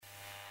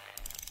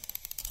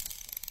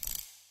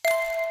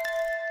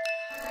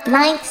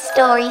Ninth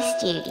Story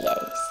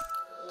Studios,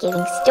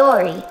 giving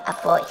story a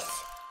voice.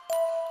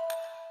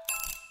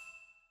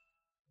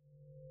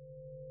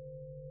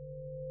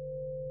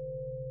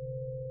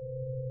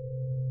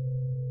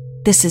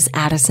 This is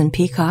Addison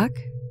Peacock,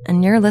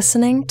 and you're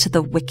listening to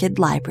The Wicked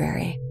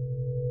Library.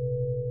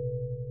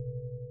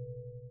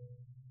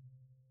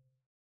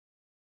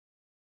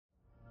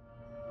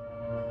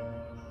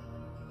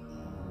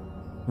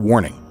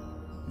 Warning: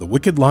 The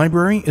Wicked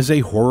Library is a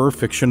horror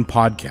fiction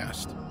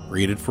podcast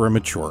created for a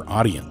mature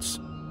audience.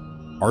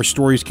 Our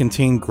stories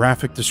contain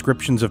graphic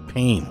descriptions of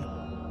pain,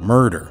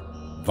 murder,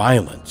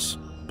 violence,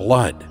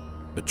 blood,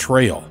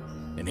 betrayal,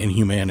 and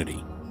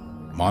inhumanity.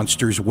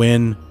 Monsters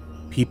win,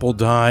 people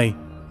die,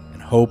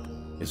 and hope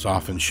is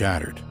often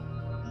shattered.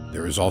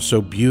 There is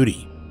also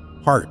beauty,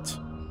 heart,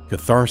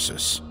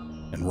 catharsis,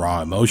 and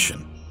raw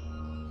emotion.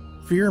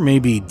 Fear may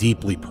be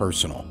deeply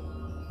personal,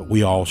 but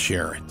we all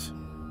share it.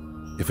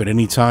 If at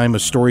any time a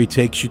story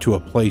takes you to a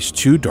place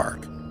too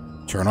dark,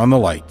 turn on the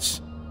lights,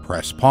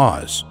 press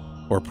pause,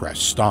 or press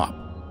stop.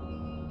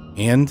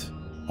 And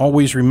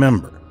always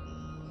remember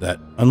that,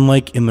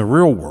 unlike in the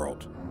real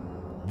world,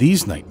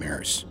 these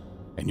nightmares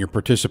and your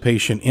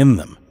participation in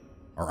them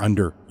are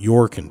under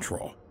your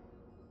control.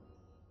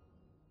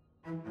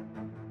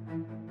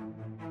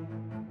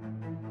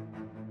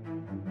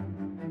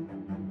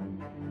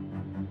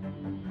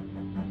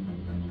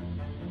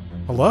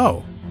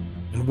 Hello,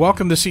 and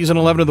welcome to Season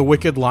 11 of The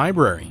Wicked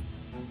Library.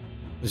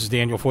 This is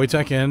Daniel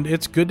Foytik, and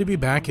it's good to be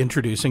back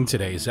introducing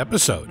today's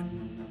episode.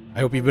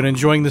 I hope you've been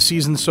enjoying the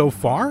season so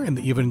far, and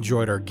that you've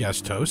enjoyed our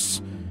guest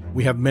hosts.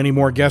 We have many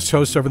more guest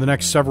hosts over the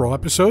next several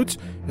episodes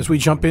as we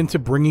jump into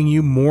bringing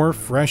you more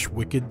fresh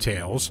Wicked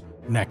tales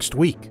next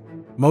week.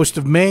 Most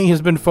of May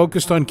has been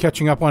focused on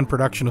catching up on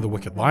production of The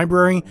Wicked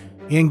Library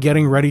and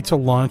getting ready to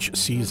launch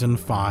Season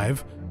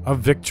 5 of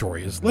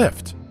Victoria's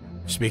Lift.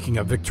 Speaking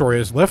of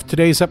Victoria's Lift,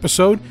 today's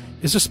episode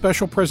is a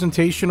special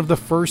presentation of the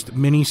first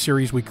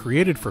mini-series we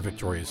created for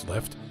Victoria's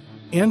Lift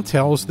and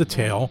tells the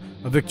tale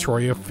of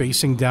Victoria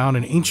facing down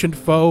an ancient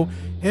foe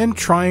and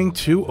trying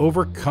to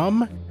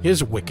overcome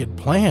his wicked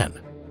plan.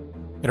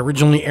 It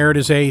originally aired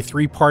as a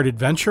 3-part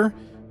adventure,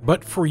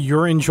 but for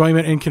your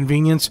enjoyment and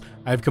convenience,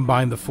 I've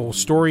combined the full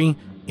story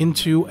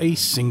into a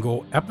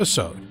single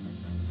episode.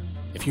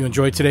 If you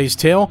enjoyed today's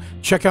tale,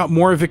 check out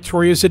more of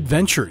Victoria's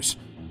adventures.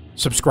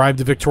 Subscribe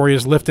to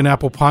Victoria's Lift in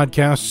Apple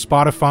Podcasts,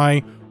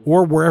 Spotify,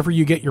 or wherever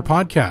you get your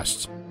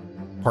podcasts.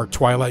 Part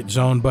Twilight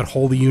Zone, but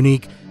wholly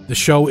unique, the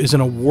show is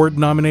an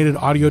award-nominated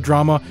audio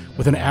drama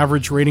with an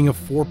average rating of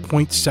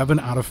 4.7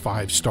 out of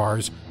 5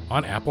 stars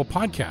on Apple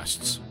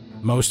Podcasts.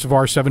 Most of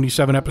our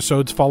 77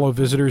 episodes follow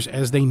visitors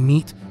as they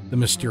meet the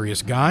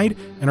mysterious guide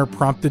and are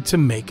prompted to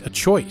make a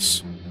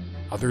choice.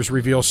 Others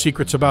reveal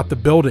secrets about the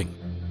building,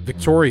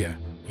 Victoria,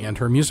 and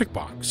her music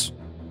box.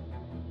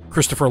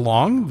 Christopher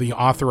Long, the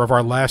author of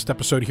our last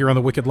episode here on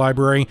the Wicked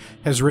Library,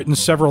 has written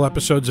several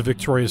episodes of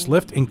Victoria's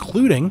Lift,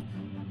 including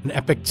an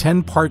epic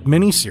 10-part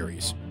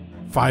miniseries.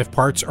 5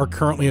 parts are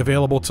currently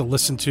available to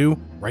listen to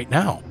right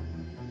now.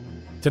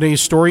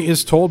 Today's story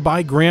is told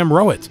by Graham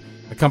Rowett,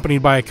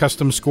 accompanied by a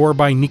custom score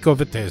by Nico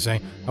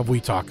Vettese of We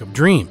Talk of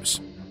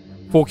Dreams.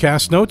 Full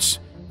cast notes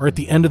are at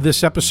the end of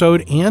this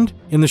episode and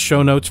in the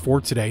show notes for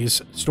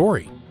today's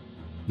story.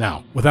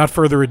 Now, without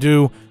further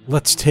ado,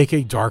 let's take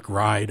a dark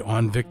ride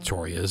on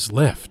Victoria's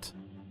Lift.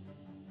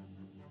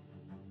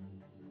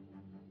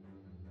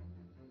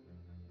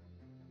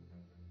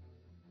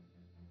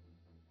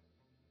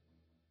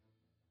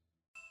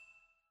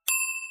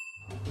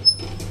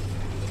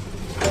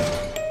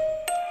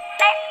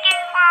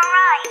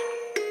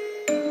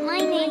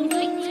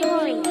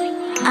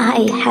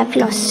 I have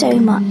lost so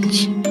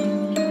much.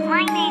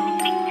 My name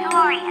is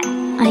Victoria.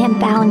 I am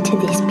bound to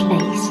this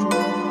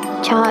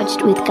place,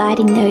 charged with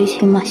guiding those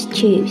who must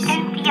choose.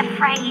 Don't be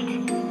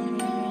afraid.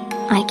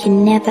 I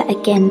can never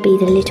again be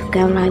the little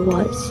girl I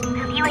was.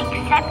 Will you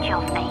accept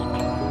your fate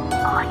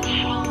or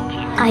change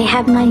it? I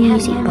have my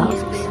music box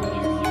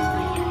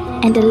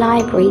and a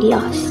library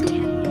lost,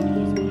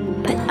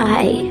 but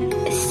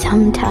I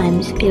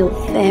sometimes feel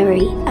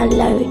very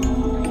alone.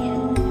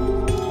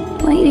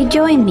 Won't you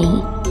join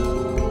me?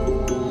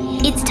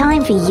 It's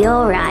time for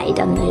your ride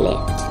on the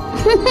lift.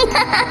 Don't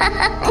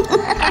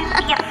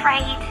be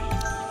afraid.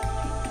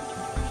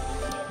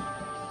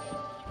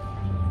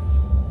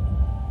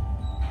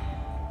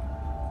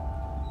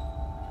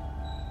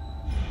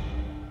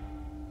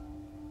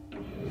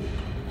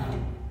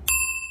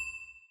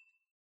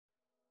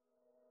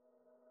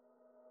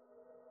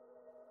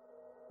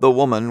 The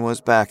woman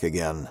was back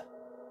again.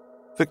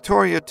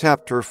 Victoria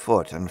tapped her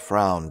foot and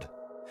frowned.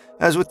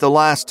 As with the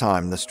last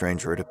time the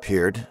stranger had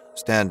appeared,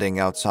 standing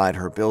outside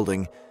her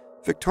building,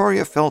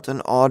 Victoria felt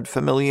an odd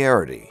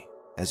familiarity,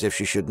 as if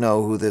she should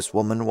know who this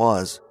woman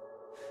was.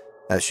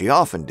 As she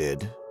often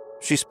did,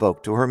 she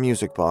spoke to her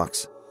music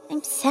box.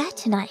 I'm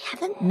certain I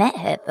haven't met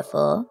her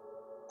before.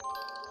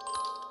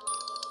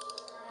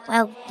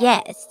 Well,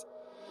 yes,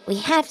 we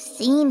have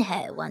seen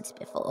her once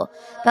before,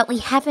 but we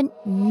haven't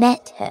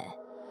met her.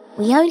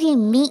 We only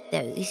meet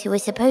those who are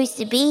supposed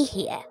to be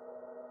here.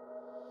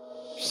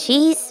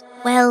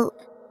 Well,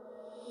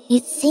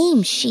 it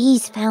seems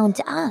she's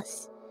found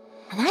us.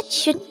 And that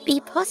shouldn't be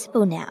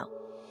possible now,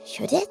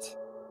 should it?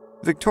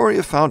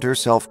 Victoria found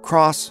herself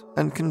cross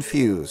and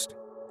confused.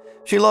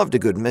 She loved a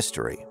good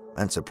mystery,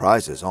 and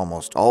surprises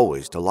almost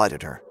always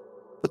delighted her.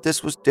 But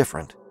this was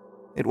different.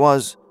 It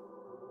was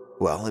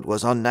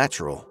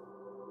unnatural.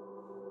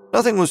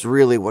 Nothing was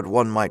really what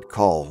one might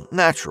call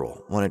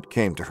natural when it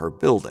came to her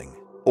building,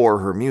 or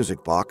her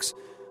music box,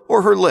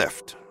 or her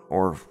lift,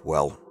 or,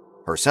 well,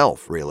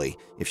 herself, really,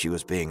 if she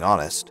was being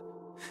honest.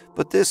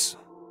 But this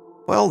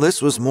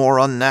was more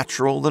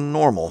unnatural than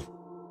normal.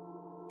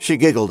 She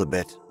giggled a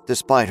bit,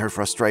 despite her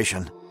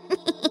frustration.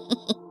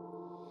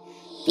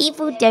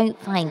 People don't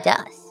find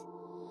us.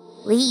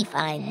 We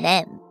find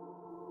them.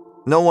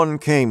 No one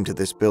came to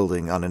this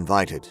building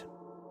uninvited.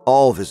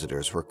 All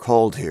visitors were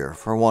called here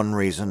for one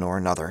reason or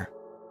another.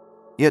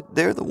 Yet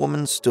there the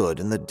woman stood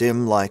in the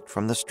dim light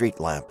from the street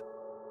lamp.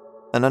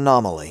 An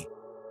anomaly.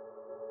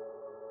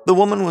 The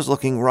woman was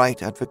looking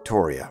right at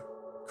Victoria,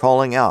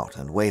 calling out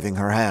and waving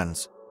her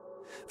hands.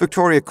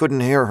 Victoria couldn't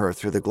hear her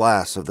through the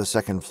glass of the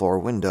second-floor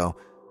window,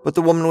 but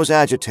the woman was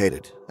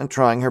agitated and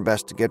trying her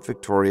best to get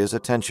Victoria's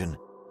attention.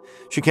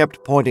 She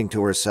kept pointing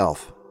to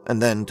herself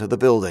and then to the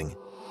building.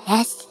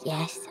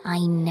 Yes, I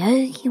know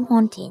you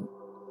want in.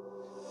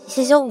 This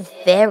is all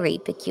very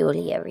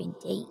peculiar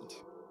indeed.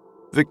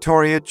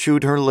 Victoria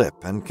chewed her lip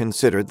and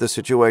considered the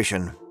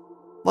situation.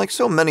 Like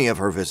so many of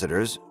her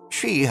visitors,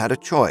 she had a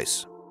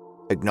choice.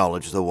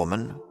 Acknowledge the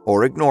woman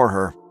or ignore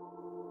her.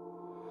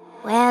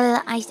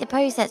 Well, I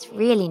suppose that's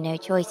really no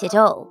choice at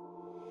all.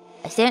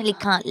 I certainly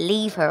can't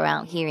leave her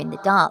out here in the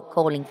dark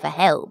calling for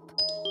help.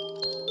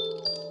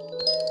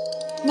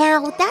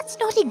 Now, that's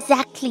not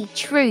exactly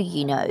true,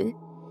 you know.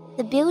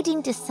 The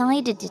building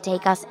decided to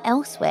take us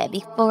elsewhere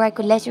before I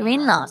could let her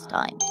in last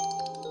time.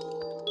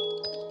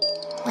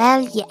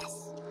 Well,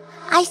 yes.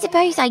 I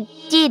suppose I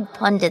did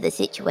ponder the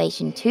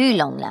situation too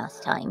long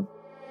last time.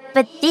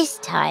 But this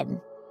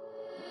time,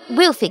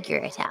 we'll figure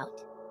it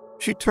out.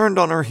 She turned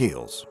on her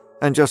heels,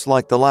 and just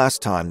like the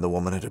last time the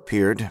woman had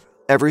appeared,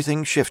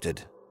 everything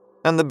shifted,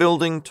 and the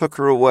building took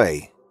her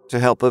away to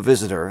help a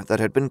visitor that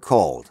had been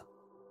called.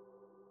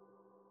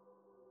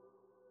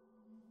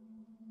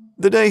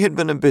 The day had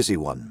been a busy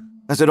one,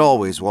 as it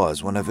always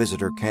was when a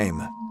visitor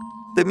came.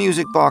 The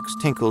music box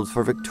tinkled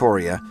for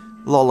Victoria,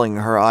 lulling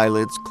her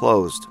eyelids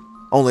closed,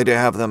 only to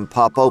have them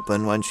pop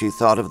open when she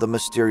thought of the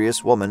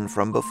mysterious woman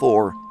from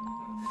before.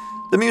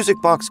 The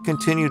music box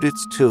continued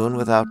its tune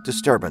without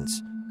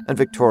disturbance, and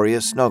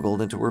Victoria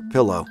snuggled into her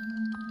pillow.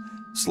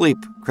 Sleep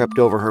crept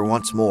over her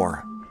once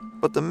more,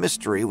 but the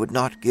mystery would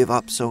not give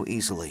up so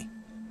easily.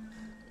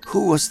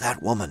 Who was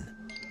that woman?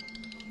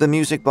 The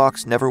music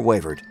box never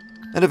wavered,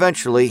 and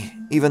eventually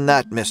even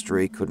that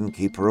mystery couldn't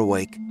keep her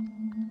awake,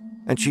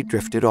 and she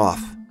drifted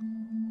off.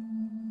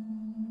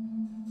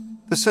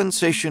 The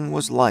sensation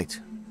was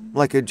light,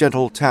 like a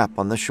gentle tap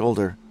on the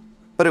shoulder,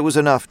 but it was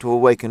enough to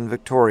awaken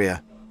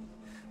Victoria.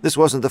 This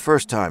wasn't the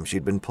first time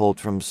she'd been pulled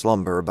from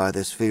slumber by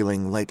this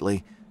feeling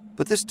lately,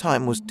 but this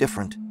time was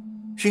different.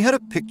 She had a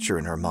picture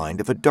in her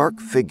mind of a dark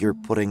figure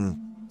putting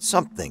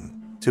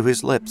something to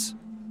his lips.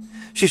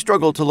 She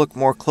struggled to look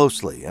more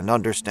closely and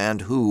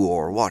understand who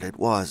or what it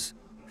was.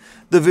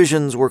 The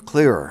visions were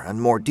clearer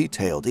and more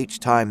detailed each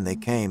time they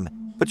came,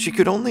 but she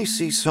could only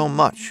see so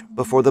much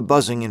before the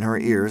buzzing in her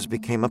ears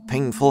became a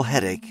painful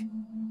headache.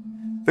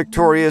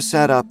 Victoria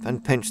sat up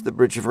and pinched the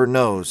bridge of her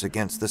nose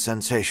against the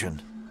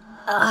sensation.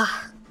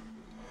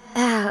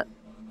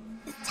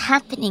 It's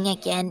happening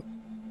again.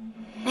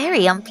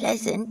 Very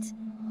unpleasant.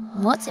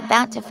 What's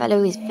about to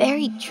follow is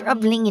very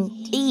troubling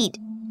indeed.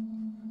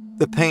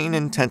 The pain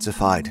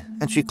intensified,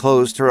 and she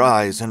closed her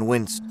eyes and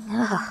winced.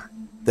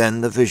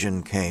 Then the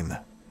vision came,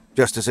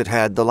 just as it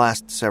had the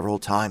last several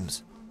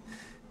times.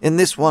 In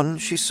this one,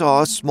 she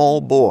saw a small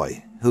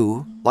boy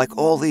who, like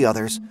all the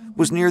others,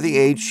 was near the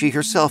age she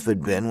herself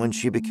had been when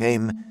she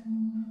became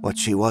what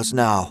she was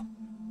now.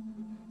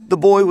 The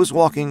boy was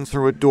walking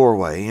through a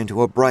doorway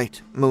into a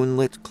bright,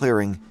 moonlit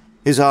clearing,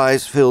 his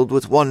eyes filled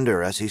with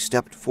wonder as he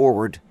stepped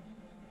forward.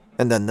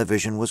 And then the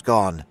vision was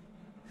gone.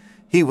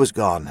 He was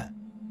gone,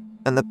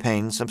 and the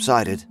pain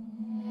subsided.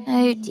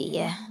 Oh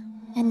dear,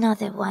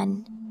 another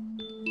one.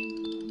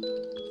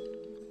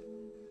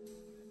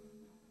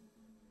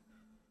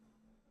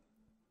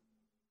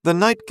 The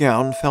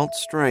nightgown felt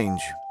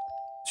strange.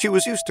 She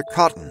was used to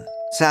cotton,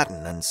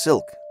 satin, and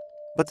silk,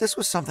 but this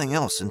was something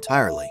else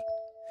entirely.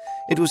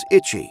 It was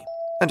itchy,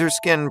 and her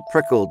skin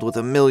prickled with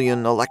a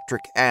million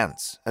electric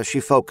ants as she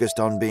focused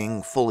on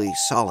being fully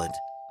solid.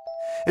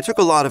 It took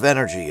a lot of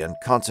energy and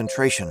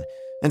concentration,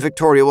 and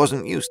Victoria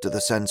wasn't used to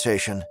the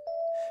sensation.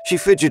 She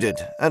fidgeted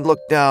and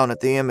looked down at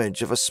the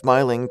image of a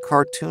smiling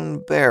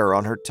cartoon bear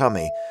on her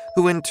tummy,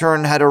 who in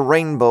turn had a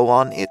rainbow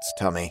on its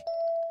tummy.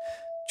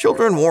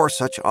 Children wore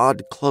such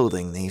odd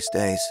clothing these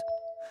days.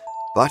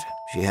 But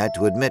she had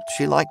to admit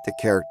she liked the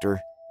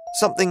character,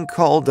 something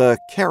called a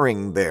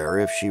caring bear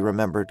if she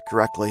remembered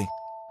correctly.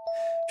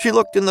 She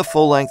looked in the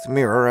full-length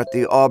mirror at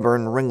the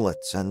auburn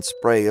ringlets and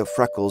spray of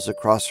freckles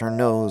across her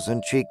nose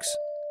and cheeks,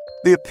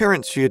 The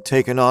appearance she had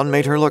taken on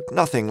made her look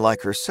nothing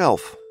like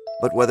herself,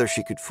 but whether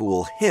she could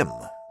fool him,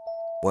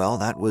 well,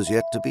 that was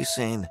yet to be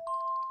seen.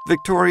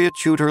 Victoria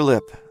chewed her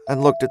lip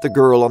and looked at the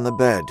girl on the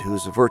bed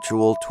whose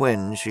virtual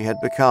twin she had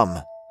become.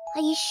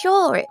 Are you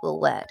sure it will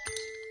work?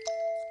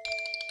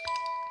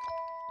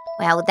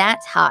 Well,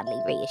 that's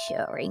hardly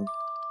reassuring.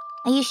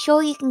 Are you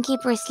sure you can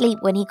keep her asleep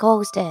when he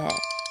calls to her?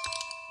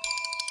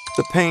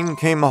 The pain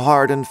came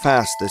hard and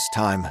fast this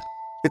time.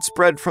 It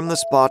spread from the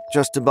spot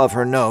just above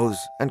her nose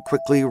and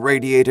quickly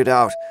radiated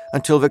out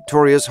until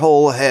Victoria's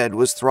whole head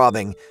was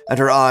throbbing and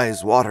her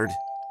eyes watered.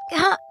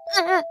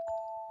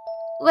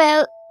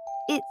 Well,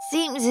 it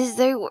seems as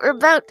though we're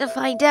about to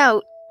find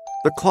out.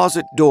 The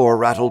closet door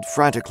rattled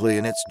frantically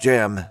in its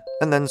jamb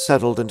and then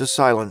settled into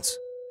silence.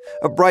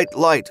 A bright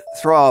light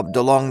throbbed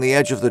along the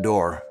edge of the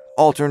door,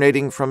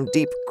 alternating from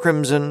deep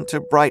crimson to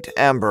bright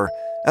amber,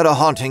 and a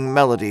haunting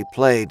melody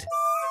played.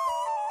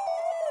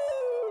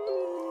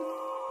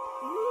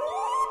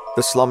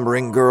 The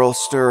slumbering girl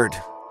stirred.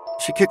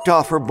 She kicked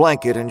off her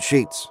blanket and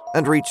sheets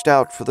and reached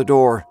out for the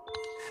door.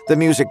 The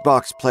music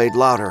box played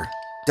louder,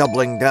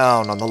 doubling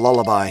down on the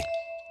lullaby.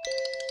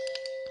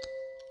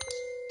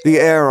 The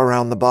air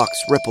around the box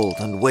rippled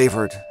and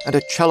wavered, and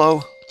a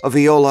cello, a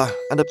viola,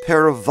 and a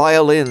pair of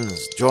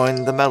violins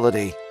joined the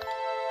melody.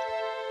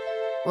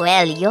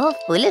 Well, you're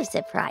full of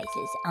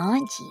surprises,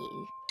 aren't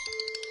you?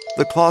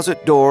 The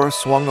closet door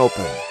swung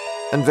open,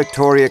 and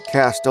Victoria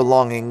cast a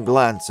longing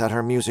glance at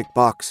her music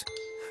box,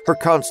 her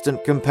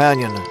constant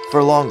companion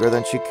for longer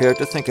than she cared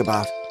to think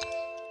about,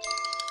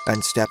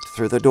 and stepped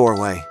through the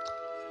doorway.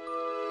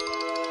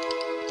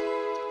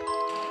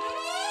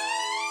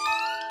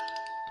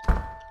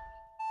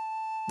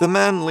 The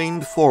man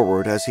leaned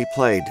forward as he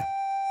played.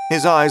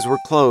 His eyes were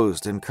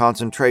closed in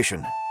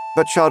concentration,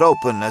 but shot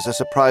open as a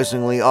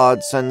surprisingly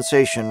odd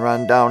sensation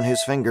ran down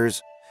his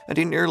fingers, and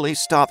he nearly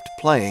stopped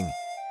playing.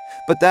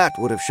 But that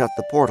would have shut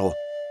the portal,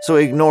 so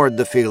he ignored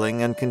the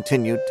feeling and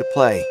continued to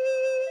play.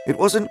 It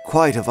wasn't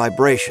quite a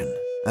vibration,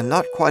 and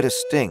not quite a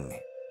sting,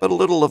 but a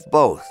little of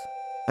both,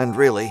 and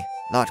really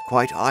not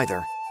quite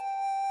either.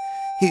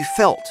 He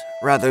felt,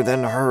 rather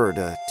than heard,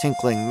 a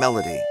tinkling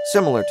melody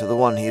similar to the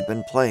one he had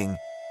been playing.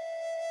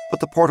 But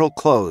the portal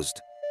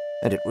closed,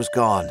 and it was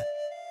gone.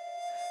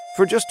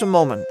 For just a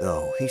moment,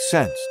 though, he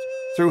sensed,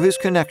 through his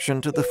connection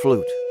to the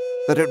flute,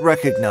 that it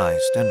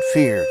recognized and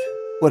feared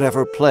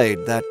whatever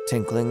played that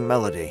tinkling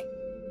melody.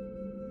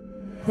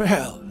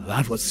 Well,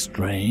 that was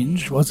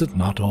strange, was it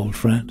not, old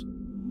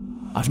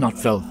friend? I've not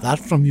felt that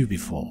from you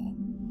before.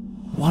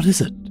 What is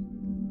it?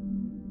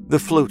 The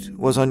flute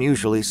was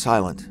unusually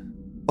silent.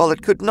 While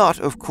it could not,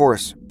 of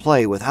course,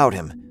 play without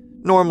him,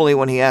 normally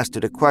when he asked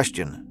it a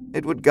question,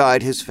 it would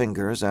guide his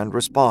fingers and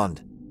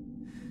respond.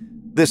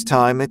 This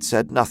time it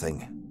said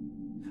nothing.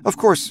 Of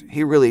course,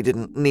 he really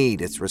didn't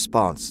need its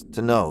response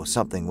to know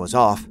something was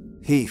off.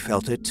 He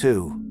felt it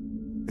too.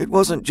 It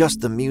wasn't just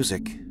the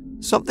music.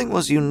 Something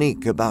was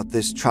unique about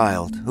this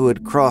child who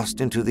had crossed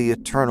into the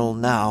eternal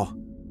now.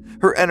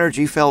 Her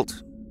energy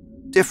felt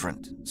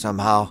different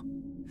somehow.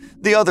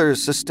 The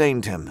others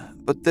sustained him,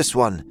 but this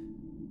one,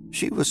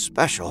 she was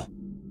special.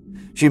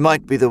 She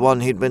might be the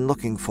one he'd been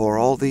looking for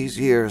all these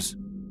years.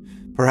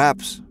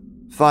 Perhaps,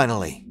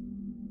 finally,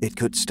 it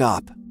could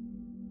stop.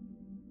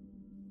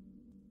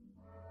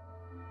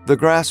 The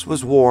grass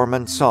was warm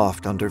and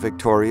soft under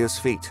Victoria's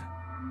feet.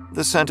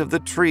 The scent of the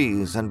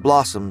trees and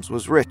blossoms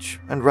was rich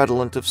and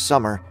redolent of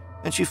summer,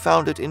 and she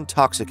found it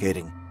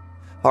intoxicating.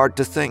 Hard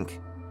to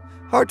think,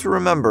 hard to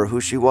remember who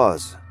she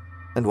was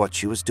and what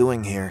she was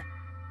doing here.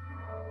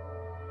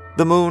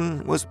 The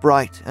moon was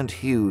bright and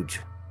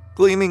huge.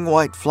 Gleaming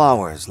white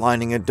flowers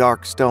lining a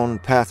dark stone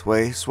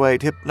pathway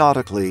swayed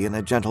hypnotically in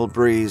a gentle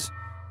breeze,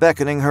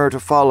 beckoning her to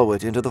follow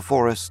it into the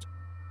forest.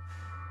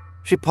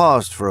 She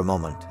paused for a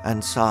moment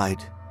and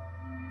sighed.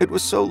 It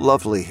was so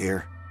lovely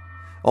here.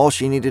 All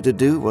she needed to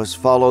do was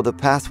follow the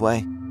pathway,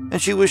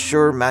 and she was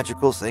sure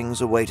magical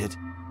things awaited.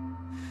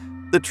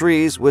 The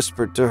trees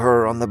whispered to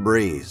her on the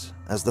breeze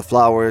as the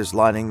flowers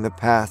lining the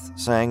path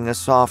sang a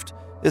soft,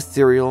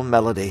 ethereal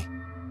melody.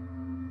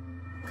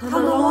 Come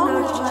along,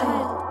 our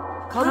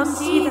child. Come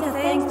see the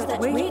things that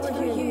wait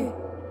for you.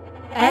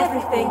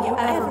 Everything you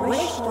ever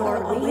wished for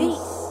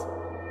awaits.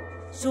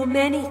 So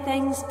many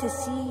things to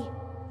see.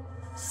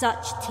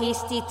 Such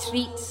tasty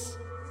treats.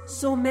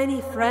 So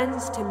many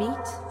friends to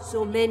meet.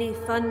 So many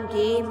fun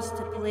games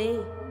to play.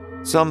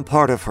 Some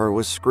part of her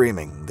was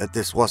screaming that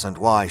this wasn't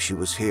why she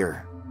was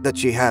here, that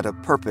she had a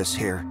purpose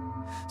here,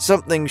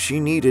 something she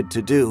needed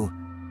to do,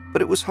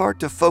 but it was hard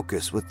to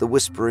focus with the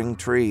whispering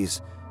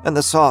trees and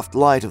the soft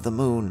light of the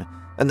moon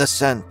and the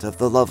scent of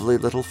the lovely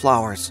little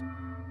flowers.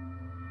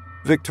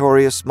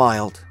 Victoria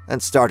smiled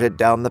and started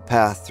down the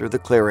path through the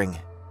clearing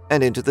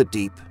and into the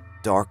deep,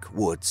 dark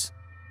woods.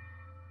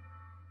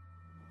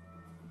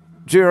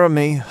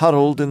 Jeremy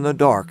huddled in the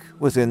dark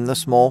within the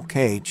small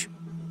cage.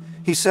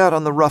 He sat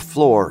on the rough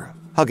floor,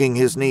 hugging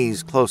his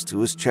knees close to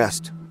his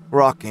chest,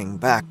 rocking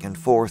back and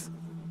forth.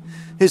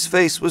 His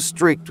face was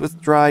streaked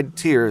with dried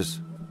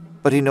tears,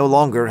 but he no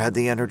longer had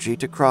the energy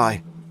to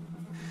cry.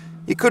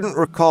 He couldn't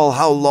recall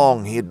how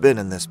long he had been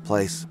in this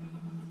place.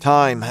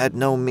 Time had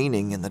no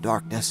meaning in the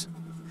darkness.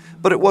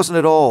 But it wasn't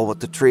at all what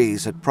the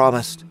trees had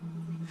promised.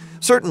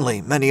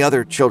 Certainly many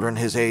other children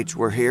his age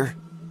were here.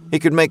 He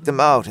could make them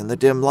out in the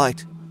dim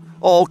light,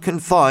 all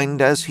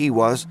confined as he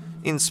was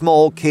in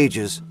small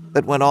cages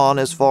that went on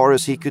as far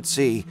as he could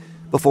see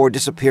before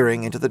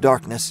disappearing into the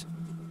darkness.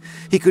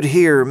 He could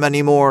hear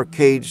many more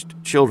caged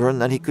children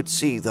than he could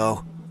see,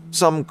 though,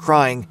 some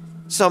crying,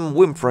 some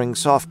whimpering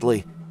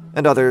softly,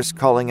 and others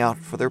calling out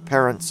for their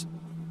parents.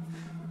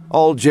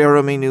 All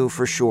Jeremy knew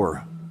for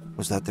sure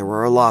was that there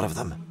were a lot of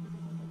them.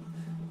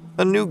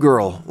 A new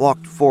girl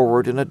walked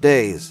forward in a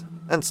daze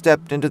and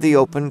stepped into the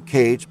open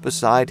cage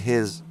beside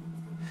his.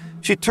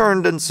 She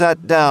turned and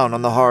sat down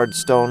on the hard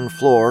stone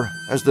floor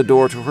as the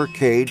door to her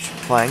cage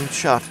clanged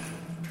shut.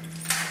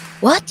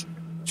 What?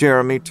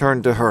 Jeremy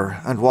turned to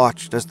her and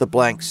watched as the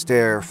blank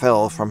stare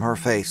fell from her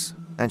face,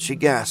 and she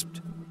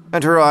gasped,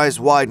 and her eyes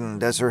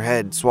widened as her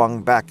head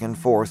swung back and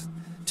forth,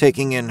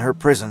 taking in her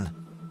prison.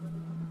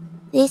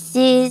 This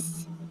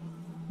is...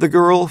 The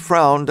girl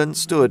frowned and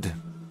stood.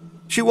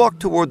 She walked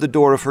toward the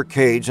door of her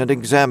cage and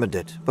examined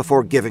it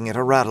before giving it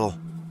a rattle.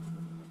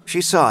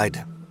 She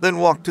sighed, then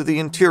walked to the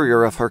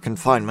interior of her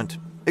confinement,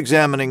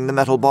 examining the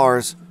metal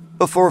bars,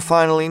 before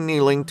finally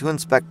kneeling to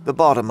inspect the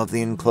bottom of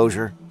the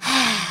enclosure.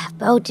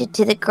 Bolted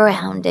to the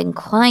ground and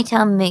quite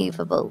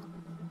unmovable.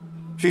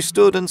 She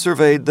stood and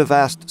surveyed the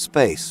vast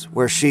space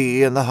where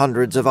she and the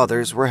hundreds of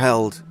others were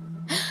held.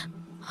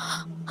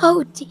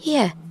 Oh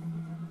dear.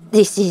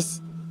 This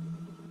is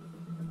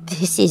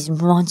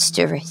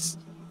monstrous.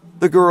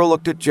 The girl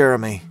looked at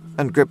Jeremy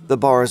and gripped the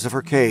bars of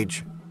her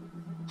cage.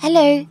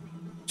 Hello.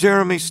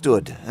 Jeremy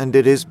stood and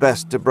did his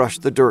best to brush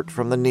the dirt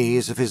from the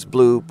knees of his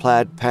blue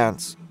plaid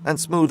pants and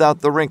smooth out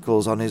the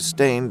wrinkles on his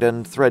stained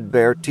and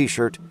threadbare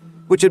t-shirt,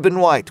 which had been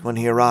white when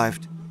he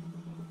arrived.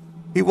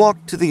 He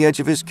walked to the edge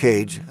of his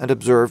cage and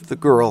observed the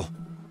girl.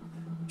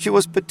 She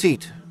was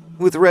petite,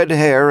 with red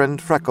hair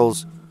and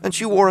freckles, and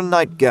she wore a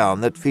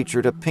nightgown that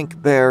featured a pink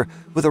bear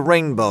with a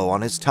rainbow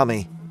on his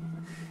tummy.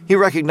 He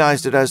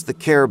recognized it as the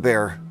Care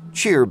Bear,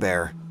 Cheer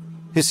Bear.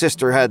 His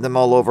sister had them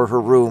all over her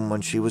room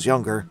when she was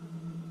younger.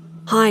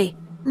 Hi.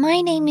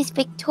 My name is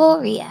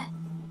Victoria.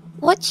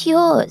 What's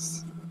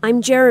yours?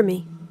 I'm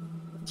Jeremy.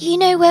 Do you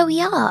know where we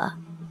are?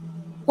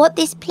 What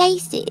this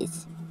place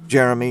is?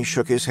 Jeremy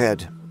shook his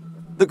head.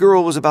 The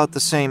girl was about the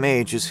same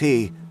age as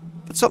he,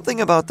 but something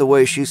about the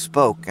way she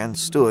spoke and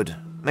stood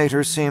made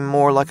her seem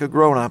more like a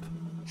grown-up.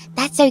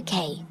 That's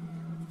okay.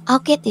 I'll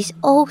get this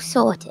all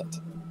sorted.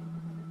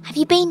 Have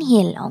you been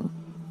here long?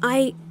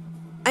 I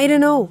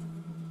don't know.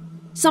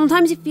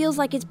 Sometimes it feels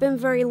like it's been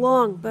very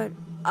long, but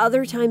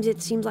other times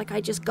it seems like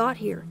I just got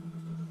here.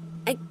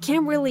 I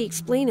can't really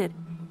explain it.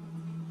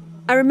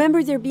 I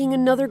remember there being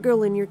another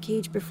girl in your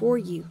cage before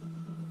you.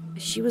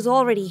 She was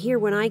already here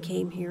when I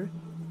came here,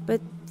 but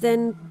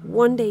then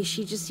one day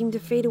she just seemed to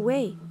fade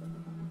away.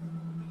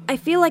 I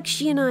feel like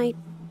she and I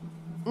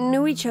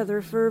knew each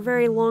other for a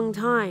very long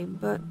time,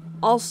 but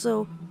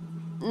also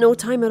no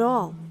time at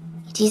all.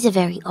 It is a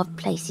very odd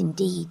place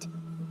indeed.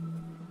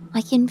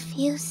 I can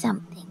feel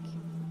something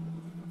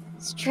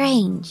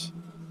strange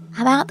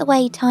about the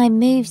way time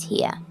moves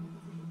here.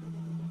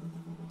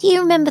 Do you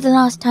remember the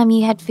last time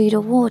you had food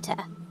or water?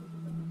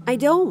 I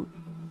don't.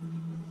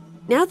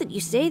 Now that you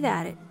say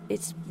that,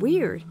 it's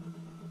weird.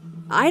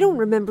 I don't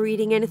remember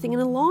eating anything in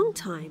a long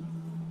time.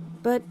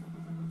 But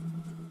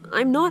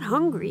I'm not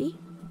hungry.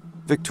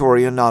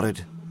 Victoria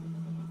nodded.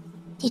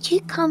 Did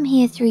you come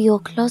here through your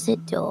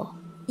closet door?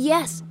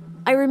 Yes,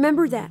 I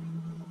remember that.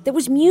 There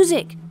was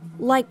music,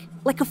 like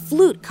a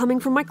flute coming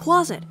from my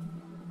closet.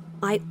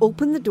 I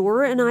opened the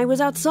door and I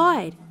was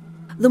outside.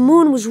 The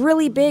moon was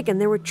really big and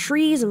there were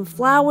trees and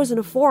flowers and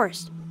a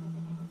forest.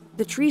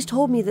 The trees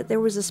told me that there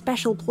was a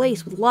special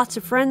place with lots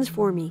of friends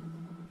for me.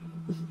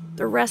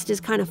 The rest is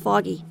kind of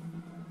foggy.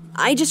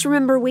 I just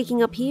remember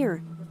waking up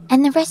here.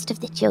 And the rest of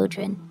the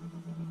children?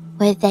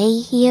 Were they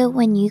here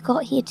when you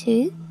got here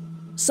too?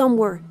 Some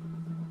were,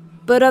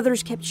 but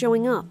others kept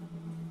showing up.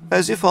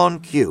 As if on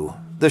cue,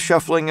 the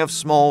shuffling of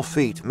small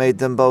feet made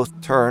them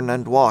both turn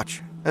and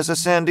watch as a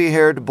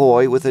sandy-haired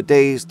boy with a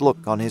dazed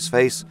look on his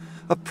face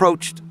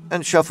approached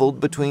and shuffled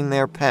between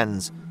their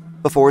pens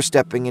before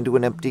stepping into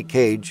an empty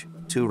cage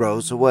 2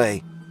 rows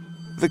away.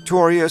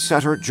 Victoria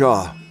set her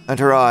jaw and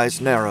her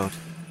eyes narrowed.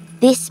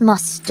 This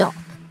must stop.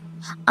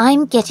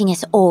 I'm getting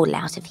us all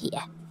out of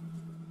here.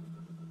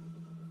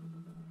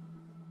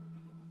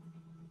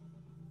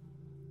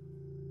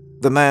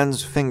 The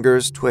man's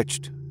fingers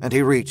twitched and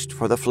he reached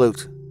for the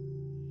flute.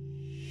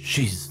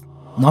 She's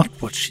not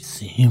what she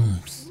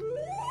seems.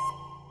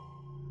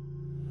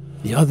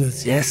 The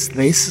others, yes,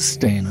 they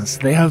sustain us.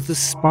 They have the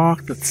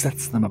spark that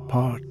sets them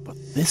apart. But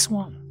this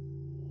one,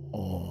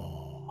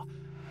 oh,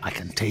 I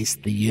can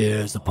taste the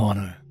years upon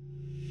her.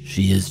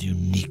 She is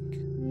unique.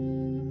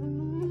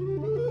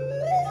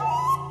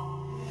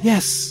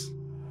 Yes,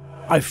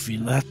 I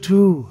feel that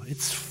too.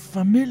 It's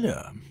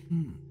familiar.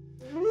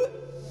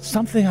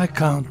 Something I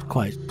can't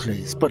quite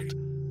place, but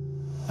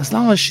As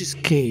long as she's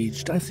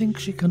caged, I think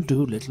she can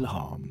do little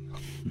harm.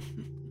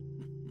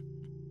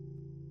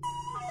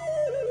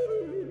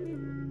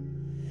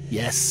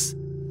 Yes,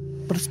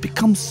 but it's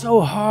become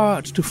so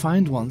hard to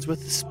find ones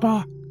with a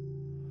spark.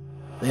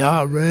 They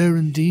are rare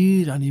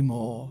indeed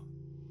anymore.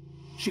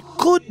 She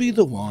could be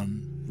the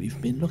one we've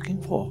been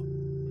looking for.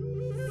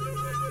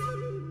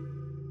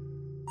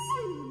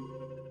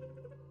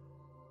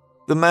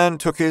 The man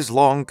took his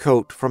long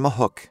coat from a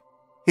hook.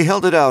 He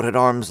held it out at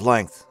arm's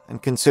length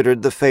and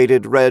considered the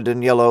faded red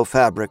and yellow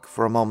fabric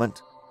for a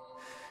moment.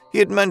 He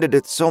had mended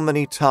it so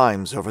many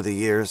times over the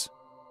years.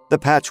 The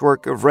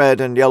patchwork of red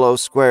and yellow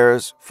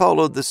squares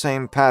followed the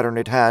same pattern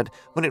it had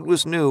when it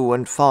was new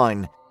and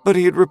fine, but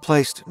he had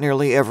replaced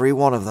nearly every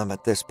one of them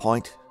at this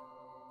point.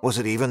 Was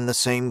it even the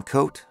same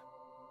coat?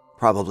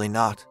 Probably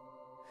not.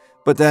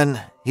 But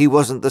then, he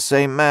wasn't the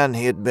same man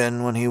he had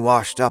been when he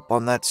washed up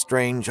on that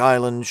strange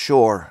island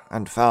shore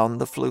and found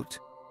the flute.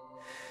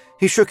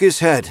 He shook his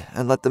head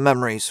and let the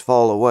memories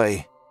fall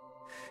away.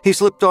 He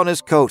slipped on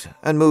his coat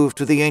and moved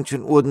to the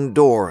ancient wooden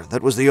door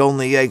that was the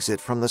only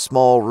exit from the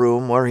small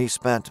room where he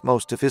spent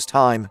most of his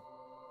time.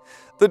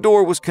 The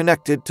door was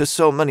connected to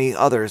so many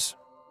others,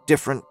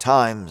 different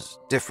times,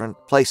 different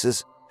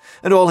places,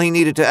 and all he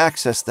needed to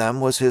access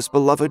them was his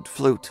beloved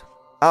flute,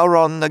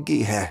 Auron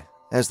Nagihe,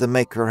 as the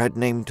Maker had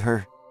named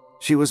her.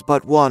 She was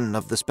but one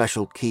of the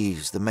special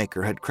keys the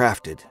Maker had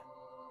crafted,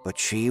 but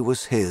she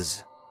was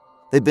his.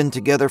 They'd been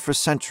together for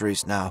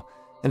centuries now,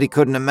 and he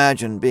couldn't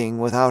imagine being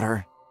without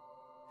her.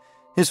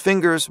 His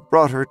fingers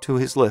brought her to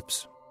his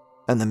lips,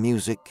 and the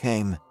music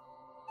came.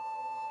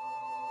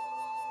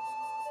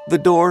 The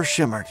door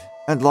shimmered,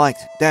 and light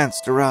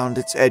danced around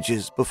its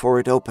edges before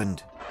it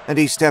opened, and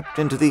he stepped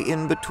into the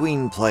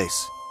in-between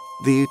place,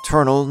 the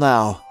eternal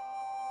now.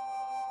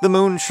 The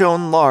moon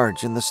shone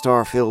large in the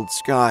star-filled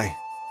sky,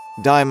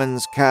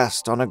 diamonds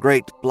cast on a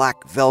great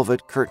black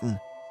velvet curtain.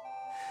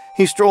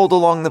 He strolled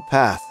along the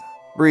path,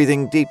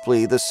 breathing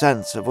deeply the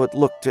sense of what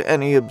looked to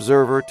any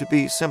observer to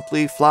be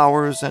simply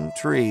flowers and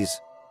trees.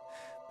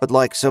 But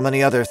like so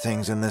many other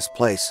things in this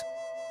place,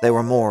 they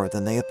were more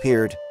than they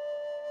appeared.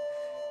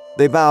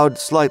 They bowed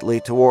slightly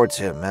towards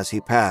him as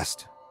he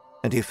passed,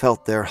 and he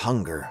felt their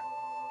hunger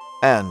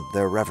and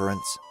their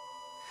reverence.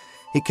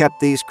 He kept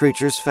these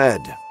creatures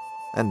fed,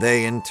 and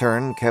they in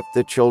turn kept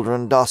the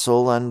children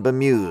docile and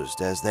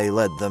bemused as they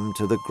led them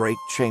to the great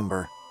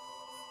chamber.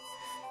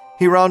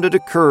 He rounded a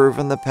curve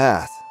in the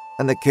path,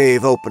 and the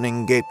cave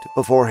opening gaped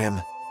before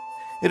him.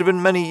 It had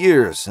been many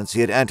years since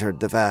he had entered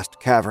the vast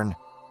cavern,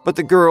 but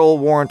the girl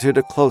warranted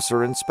a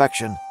closer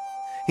inspection.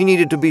 He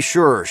needed to be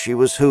sure she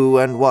was who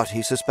and what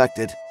he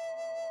suspected.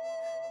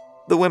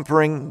 The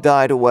whimpering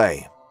died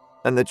away,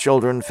 and the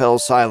children fell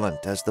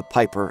silent as the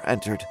piper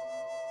entered.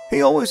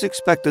 He always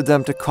expected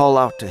them to call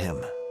out to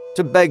him,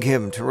 to beg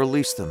him to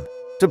release them,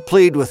 to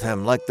plead with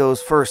him like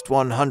those first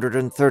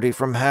 130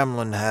 from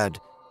Hameln had,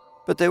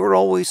 but they were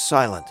always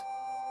silent.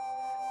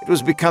 It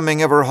was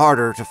becoming ever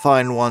harder to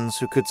find ones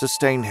who could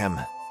sustain him.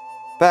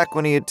 Back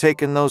when he had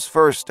taken those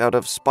first out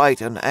of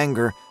spite and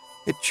anger,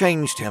 it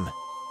changed him.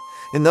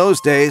 In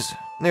those days,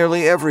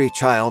 nearly every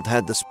child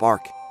had the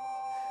spark.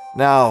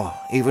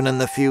 Now, even in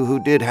the few who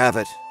did have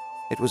it,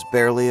 it was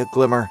barely a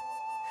glimmer.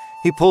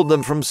 He pulled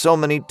them from so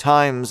many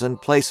times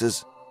and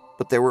places,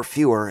 but there were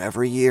fewer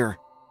every year.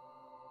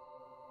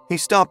 He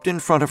stopped in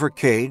front of her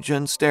cage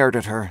and stared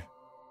at her.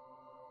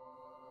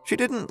 She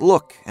didn't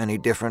look any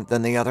different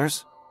than the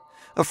others.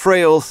 A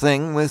frail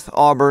thing with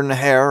auburn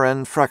hair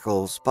and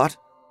freckles, but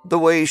the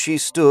way she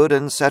stood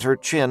and set her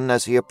chin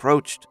as he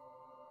approached.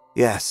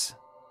 Yes,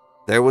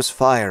 there was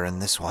fire in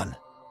this one.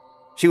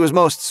 She was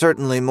most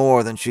certainly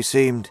more than she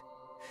seemed.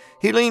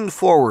 He leaned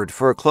forward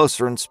for a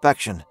closer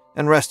inspection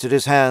and rested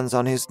his hands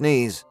on his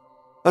knees.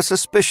 A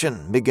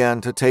suspicion began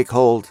to take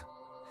hold.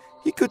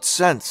 He could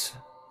sense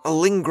a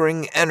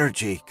lingering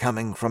energy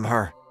coming from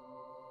her.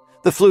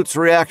 The flute's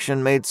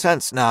reaction made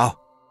sense now.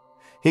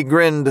 He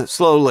grinned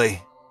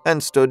slowly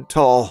and stood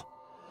tall.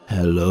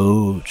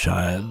 Hello,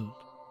 child.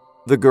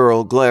 The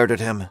girl glared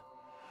at him.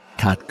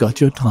 Cat got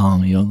your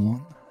tongue, young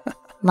one?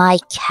 My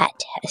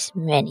cat has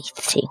many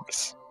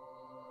things,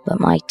 but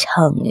my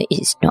tongue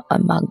is not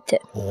among them.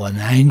 Oh, an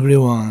angry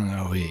one,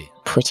 are we?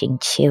 Putting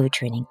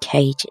children in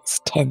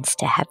cages tends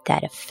to have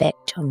that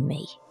effect on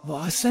me. Well,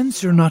 I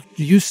sense you're not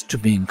used to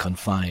being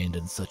confined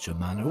in such a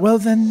manner. Well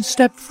then,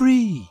 step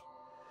free.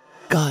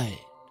 Guide.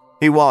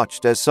 He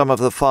watched as some of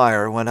the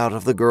fire went out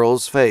of the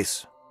girl's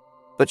face,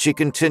 but she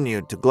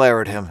continued to glare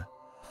at him.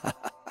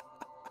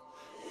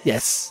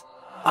 Yes,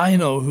 I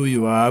know who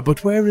you are,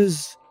 but where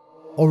is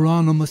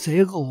Orana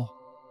Masego?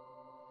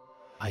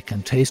 I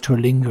can taste her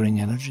lingering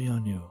energy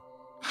on you.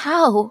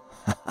 How?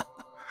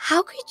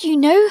 How could you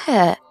know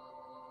her?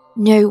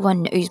 No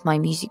one knows my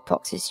music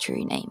box's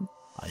true name.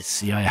 I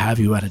see I have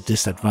you at a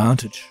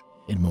disadvantage,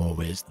 in more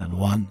ways than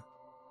one.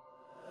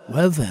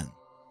 Well then,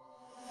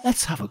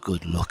 let's have a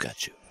good look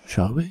at you,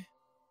 shall we?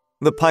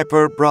 The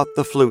piper brought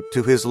the flute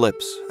to his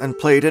lips and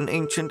played an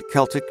ancient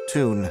Celtic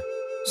tune.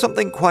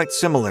 Something quite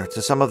similar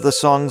to some of the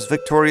songs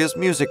Victoria's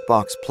music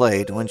box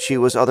played when she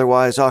was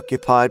otherwise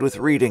occupied with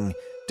reading,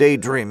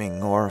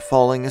 daydreaming, or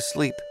falling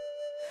asleep.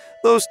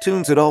 Those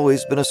tunes had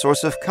always been a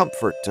source of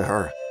comfort to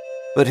her,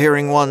 but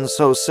hearing one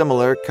so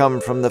similar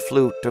come from the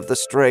flute of the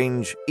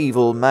strange,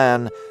 evil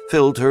man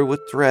filled her with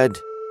dread.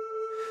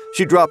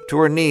 She dropped to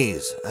her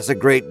knees as a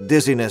great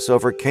dizziness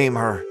overcame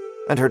her,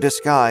 and her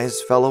disguise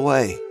fell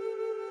away.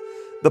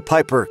 The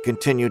piper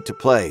continued to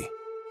play,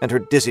 and her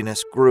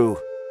dizziness grew.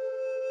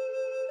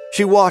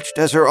 She watched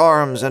as her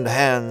arms and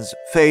hands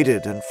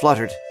faded and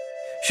fluttered.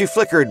 She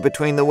flickered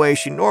between the way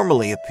she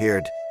normally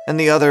appeared and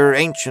the other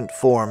ancient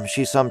form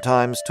she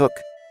sometimes took,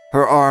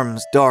 her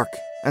arms dark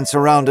and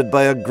surrounded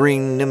by a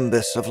green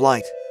nimbus of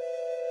light.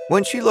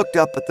 When she looked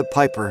up at the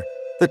piper,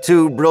 the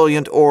two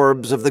brilliant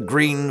orbs of the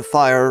green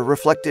fire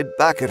reflected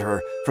back at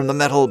her from the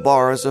metal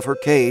bars of her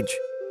cage.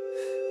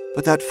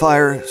 But that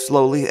fire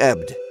slowly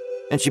ebbed,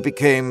 and she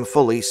became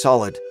fully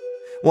solid,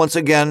 once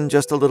again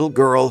just a little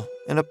girl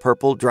in a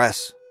purple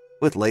dress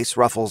with lace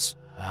ruffles.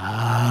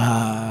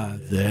 Ah,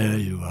 there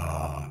you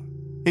are.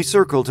 He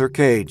circled her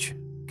cage,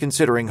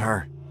 considering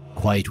her.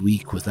 Quite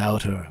weak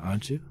without her,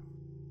 aren't you?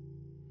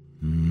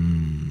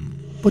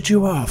 But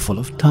you are full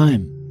of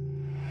time.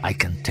 I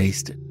can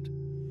taste it.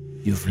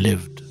 You've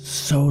lived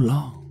so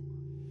long.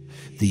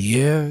 The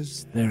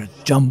years, they're a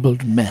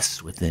jumbled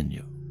mess within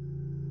you.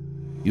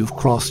 You've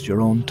crossed your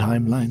own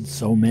timeline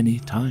so many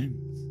times.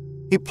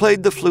 He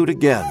played the flute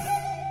again,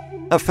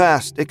 a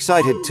fast,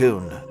 excited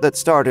tune that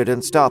started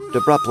and stopped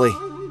abruptly.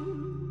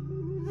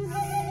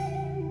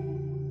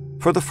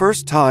 For the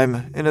first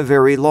time in a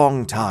very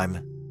long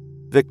time,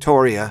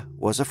 Victoria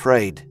was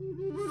afraid.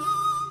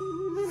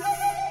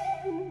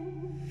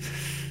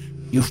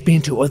 You've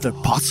been to other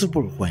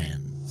possible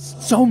Whens.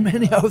 So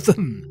many of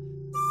them.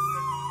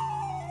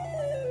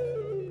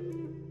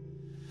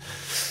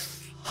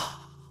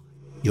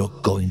 You're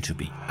going to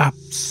be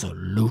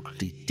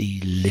absolutely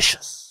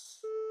delicious.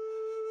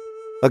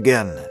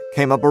 Again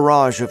came a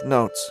barrage of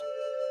notes.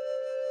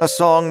 A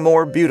song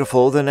more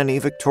beautiful than any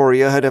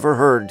Victoria had ever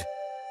heard.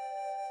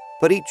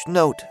 But each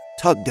note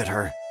tugged at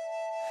her.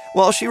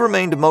 While she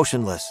remained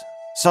motionless,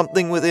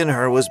 something within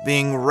her was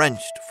being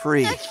wrenched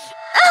free.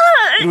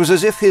 It was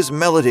as if his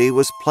melody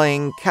was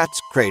playing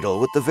cat's cradle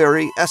with the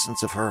very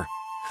essence of her.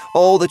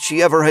 All that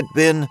she ever had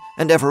been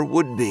and ever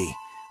would be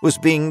was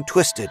being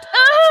twisted,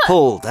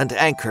 pulled and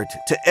anchored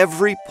to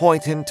every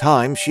point in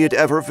time she had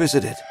ever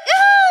visited.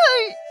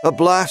 A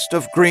blast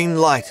of green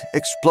light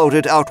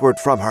exploded outward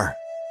from her,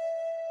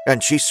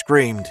 and she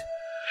screamed.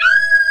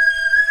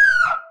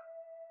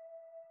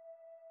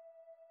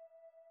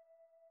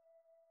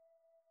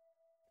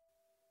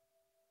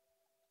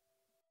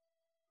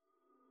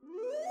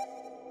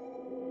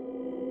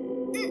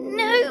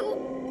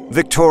 No!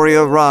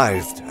 Victoria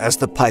writhed as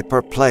the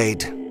piper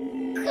played.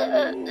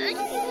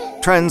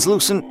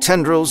 Translucent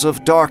tendrils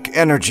of dark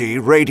energy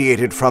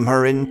radiated from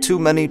her in too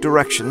many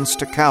directions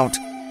to count,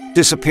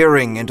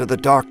 disappearing into the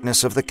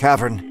darkness of the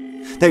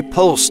cavern. They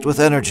pulsed with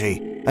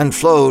energy and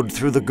flowed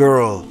through the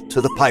girl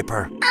to the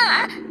piper.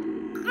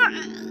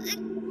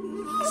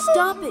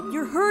 Stop it!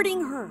 You're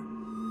hurting her!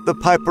 The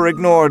piper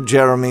ignored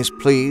Jeremy's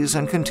pleas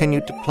and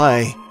continued to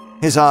play,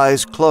 his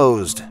eyes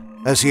closed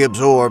as he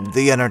absorbed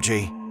the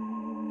energy.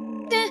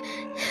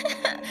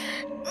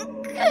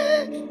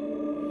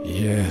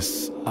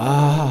 Yes.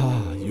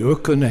 You're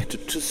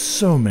connected to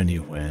so many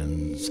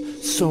Whens,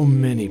 so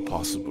many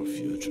possible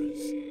futures.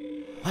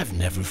 I've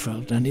never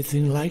felt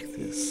anything like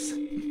this.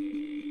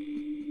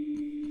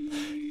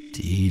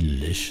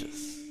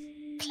 Delicious.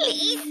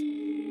 Please!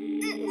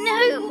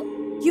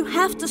 No! You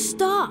have to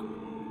stop!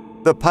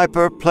 The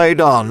piper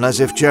played on as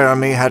if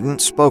Jeremy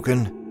hadn't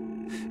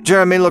spoken.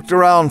 Jeremy looked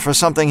around for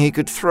something he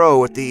could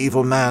throw at the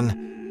evil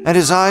man, and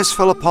his eyes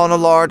fell upon a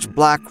large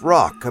black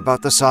rock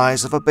about the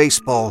size of a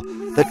baseball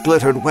that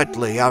glittered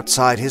wetly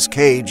outside his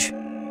cage.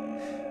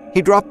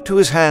 He dropped to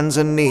his hands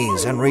and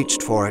knees and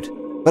reached for it,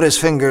 but his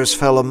fingers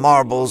fell a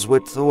marble's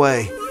width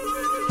away.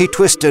 He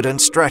twisted and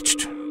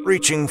stretched,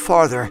 reaching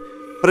farther,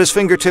 but his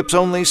fingertips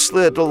only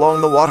slid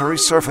along the watery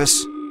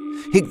surface.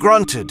 He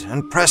grunted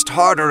and pressed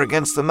harder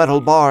against the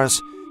metal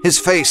bars, his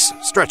face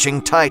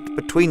stretching tight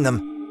between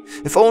them.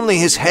 If only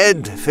his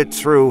head fit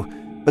through,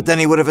 but then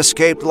he would have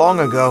escaped long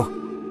ago.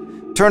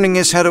 Turning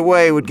his head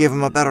away would give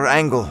him a better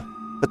angle,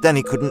 but then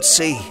he couldn't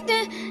see.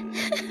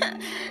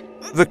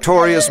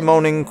 Victoria's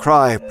moaning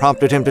cry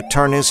prompted him to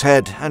turn his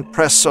head and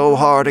press so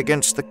hard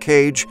against the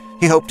cage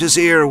he hoped his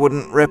ear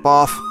wouldn't rip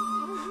off.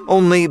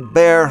 Only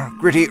bare,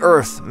 gritty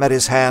earth met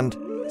his hand,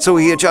 so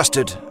he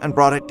adjusted and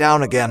brought it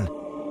down again.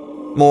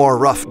 More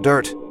rough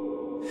dirt.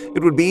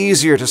 It would be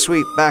easier to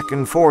sweep back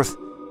and forth,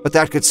 but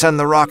that could send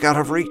the rock out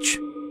of reach.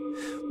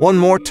 One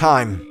more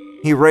time,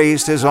 he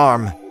raised his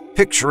arm,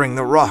 picturing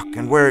the rock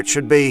and where it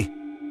should be.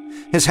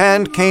 His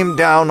hand came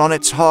down on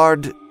its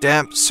hard,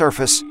 damp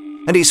surface,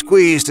 and he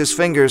squeezed his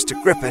fingers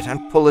to grip it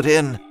and pull it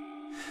in.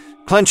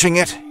 Clenching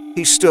it,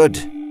 he stood.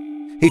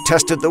 He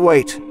tested the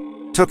weight,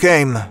 took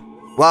aim,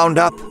 wound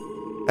up,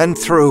 and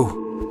threw.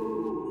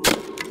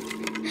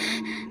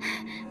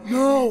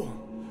 No!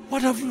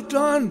 What have you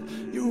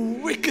done, you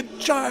wicked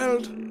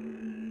child?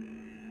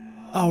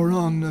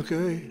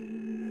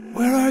 Auronake,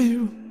 where are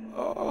you?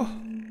 Oh,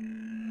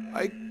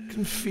 I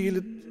can feel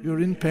it.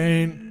 You're in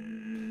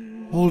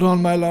pain. Hold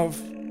on, my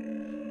love.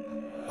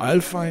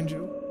 I'll find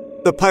you.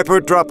 The piper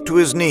dropped to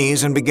his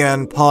knees and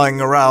began pawing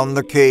around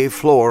the cave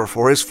floor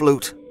for his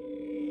flute.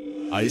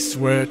 I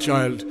swear,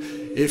 child,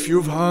 if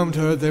you've harmed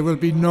her, there will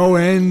be no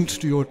end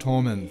to your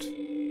torment.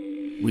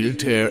 We'll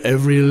tear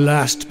every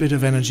last bit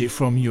of energy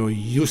from your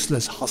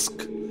useless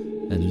husk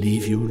and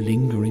leave you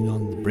lingering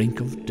on the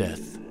brink of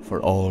death for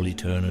all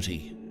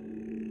eternity.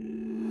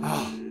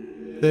 Ah,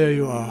 there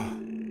you are.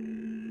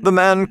 The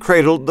man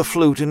cradled the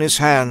flute in his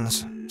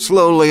hands,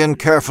 slowly and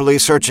carefully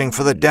searching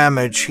for the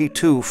damage he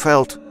too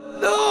felt.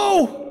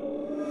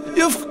 No!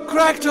 You've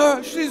cracked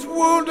her! She's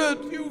wounded!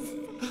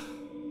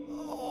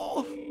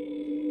 Oh.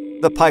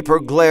 The piper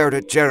glared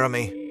at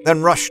Jeremy,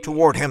 then rushed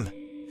toward him,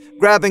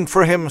 grabbing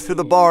for him through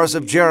the bars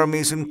of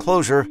Jeremy's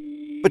enclosure,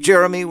 but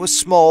Jeremy was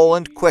small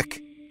and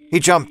quick. He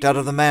jumped out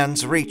of the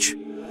man's reach.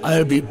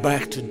 I'll be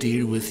back to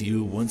deal with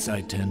you once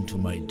I tend to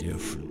my dear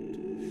flute.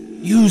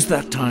 Use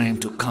that time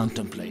to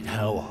contemplate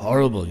how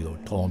horrible your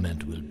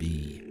torment will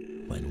be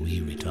when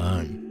we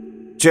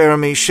return.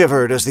 Jeremy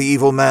shivered as the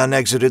evil man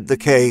exited the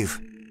cave,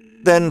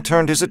 then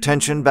turned his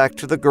attention back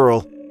to the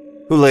girl,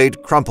 who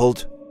laid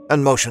crumpled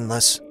and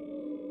motionless.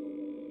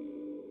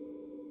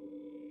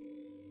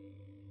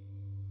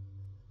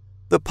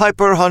 The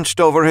piper hunched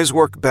over his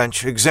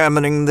workbench,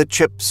 examining the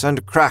chips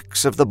and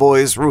cracks of the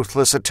boy's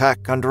ruthless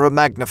attack under a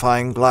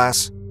magnifying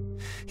glass.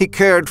 He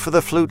cared for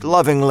the flute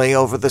lovingly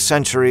over the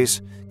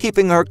centuries,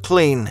 keeping her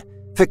clean,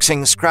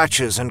 fixing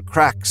scratches and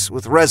cracks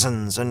with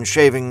resins and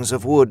shavings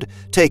of wood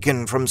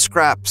taken from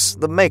scraps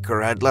the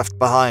maker had left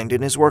behind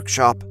in his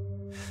workshop.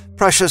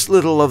 Precious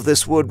little of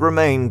this wood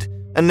remained,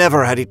 and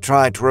never had he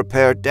tried to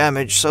repair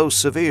damage so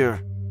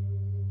severe.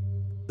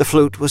 The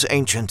flute was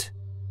ancient,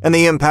 and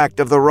the impact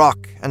of the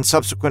rock and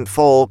subsequent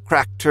fall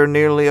cracked her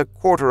nearly a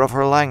quarter of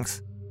her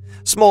length.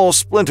 Small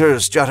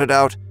splinters jutted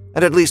out,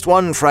 and at least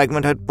one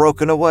fragment had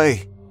broken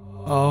away.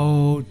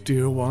 Oh,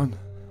 dear one.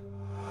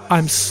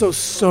 I'm so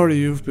sorry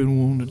you've been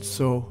wounded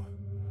so.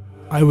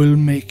 I will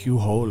make you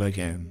whole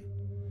again.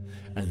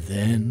 And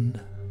then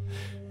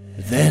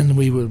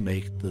we will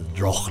make the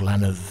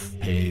Drochlanov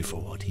pay for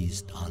what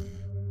he's done.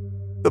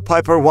 The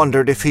piper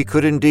wondered if he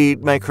could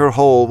indeed make her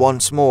whole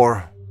once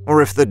more,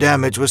 or if the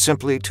damage was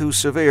simply too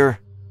severe.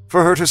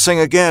 For her to sing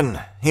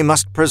again, he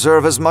must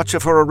preserve as much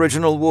of her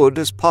original wood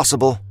as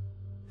possible.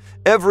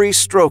 Every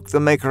stroke the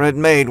maker had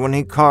made when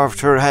he carved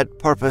her had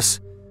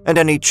purpose, and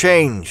any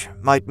change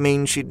might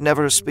mean she'd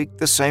never speak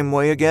the same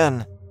way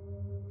again.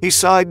 He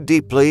sighed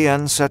deeply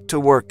and set to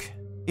work,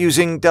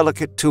 using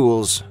delicate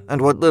tools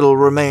and what little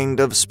remained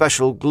of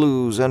special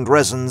glues and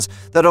resins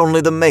that only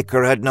the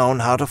maker had known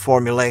how to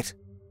formulate.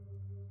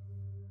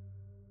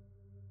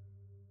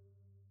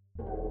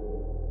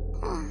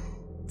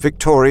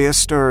 Victoria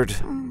stirred.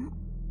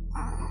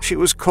 She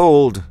was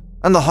cold,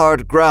 and the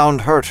hard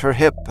ground hurt her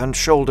hip and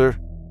shoulder.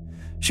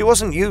 She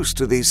wasn't used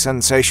to these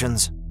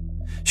sensations.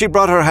 She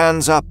brought her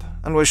hands up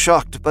and was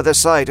shocked by the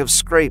sight of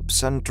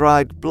scrapes and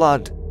dried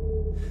blood.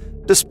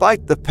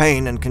 Despite the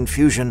pain and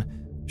confusion,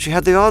 she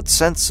had the odd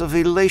sense of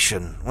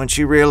elation when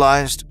she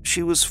realized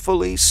she was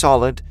fully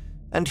solid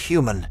and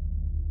human.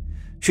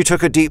 She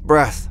took a deep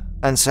breath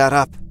and sat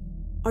up.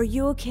 Are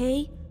you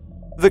okay?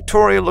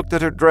 Victoria looked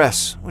at her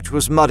dress, which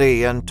was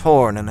muddy and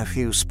torn in a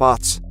few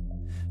spots.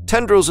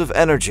 Tendrils of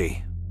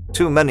energy,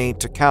 too many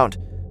to count,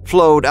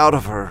 flowed out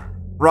of her,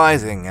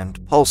 writhing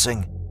and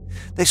pulsing.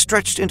 They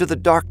stretched into the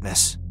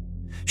darkness.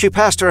 She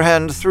passed her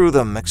hand through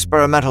them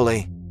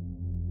experimentally.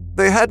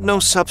 They had no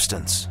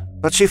substance,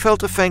 but she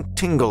felt a faint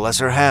tingle as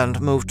her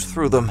hand moved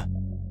through them.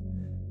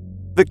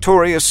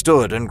 Victoria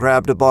stood and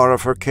grabbed a bar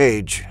of her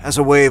cage as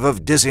a wave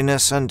of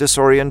dizziness and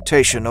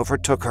disorientation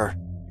overtook her.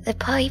 The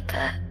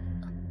piper.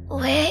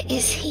 Where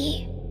is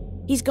he?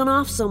 He's gone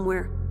off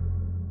somewhere.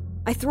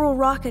 I threw a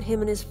rock at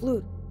him and his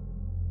flute.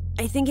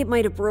 I think it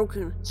might have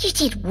broken. You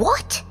did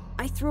what?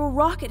 I threw a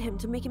rock at him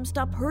to make him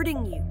stop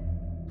hurting you.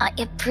 I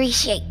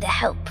appreciate the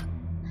help,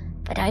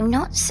 but I'm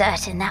not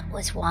certain that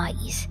was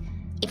wise.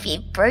 If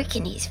you've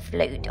broken his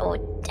flute or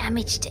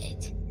damaged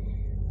it,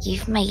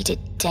 you've made a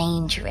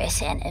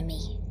dangerous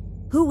enemy.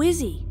 Who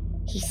is he?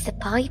 He's the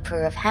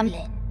Piper of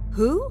Hameln.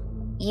 Who?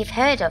 You've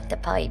heard of the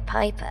Pied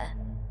Piper.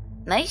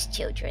 Most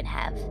children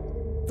have.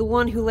 The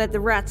one who led the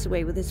rats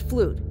away with his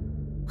flute.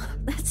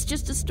 That's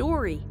just a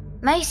story.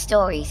 Most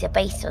stories are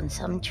based on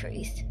some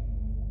truth.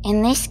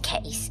 In this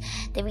case,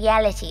 the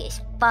reality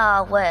is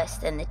far worse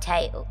than the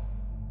tale.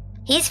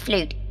 His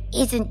flute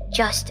isn't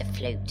just a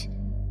flute.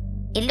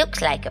 It looks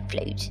like a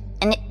flute,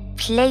 and it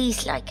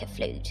plays like a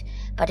flute,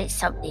 but it's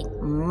something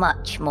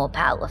much more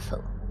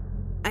powerful.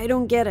 I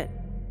don't get it.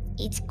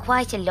 It's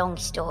quite a long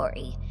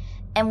story,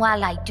 and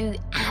while I do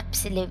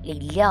absolutely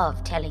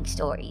love telling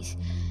stories,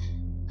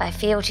 I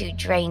feel too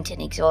drained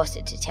and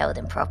exhausted to tell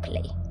them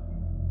properly.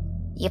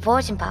 The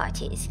important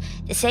part is,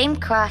 the same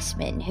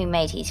craftsman who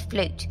made his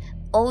flute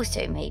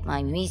also made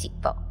my music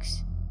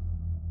box.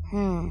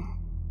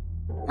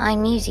 My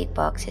music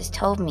box has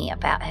told me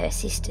about her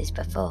sisters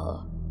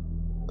before.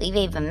 We've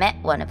even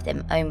met one of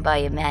them owned by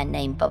a man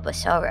named Baba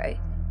Sorrow.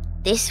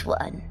 This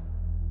one,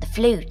 the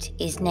flute,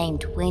 is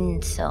named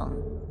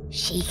Windsong.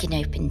 She can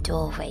open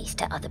doorways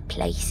to other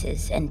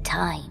places and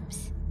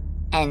times,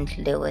 and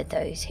lure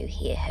those who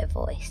hear her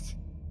voice.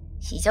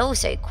 She's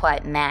also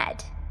quite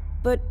mad.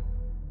 But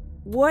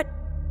what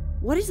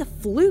is a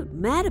flute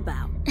mad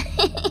about?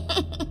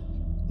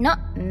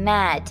 Not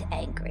mad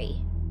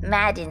angry,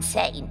 mad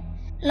insane.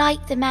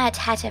 Like the Mad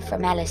Hatter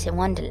from Alice in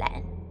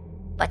Wonderland,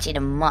 but in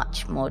a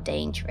much more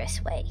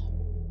dangerous way.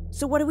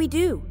 So what do we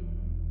do?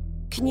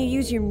 Can you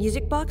use your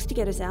music box to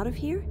get us out of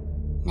here?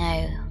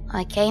 No,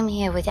 I came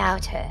here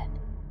without her.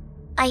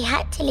 I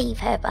had to leave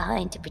her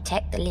behind to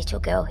protect the little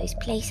girl whose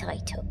place I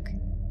took.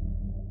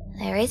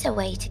 There is a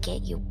way to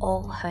get you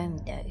all home,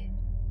 though.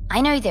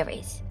 I know there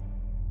is.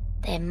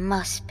 There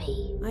must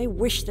be. I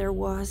wish there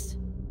was.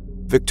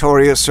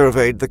 Victoria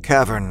surveyed the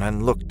cavern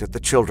and looked at the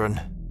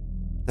children.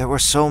 There were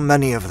so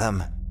many of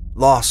them,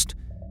 lost,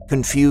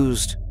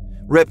 confused,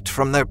 ripped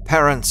from their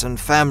parents and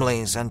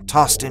families and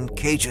tossed in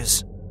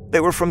cages. They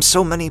were from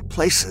so many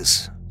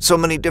places, so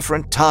many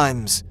different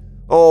times,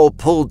 all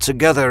pulled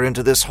together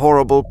into this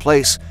horrible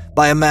place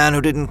by a man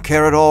who didn't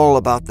care at all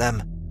about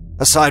them,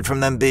 aside from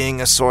them being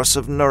a source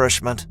of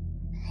nourishment.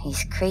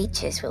 These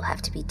creatures will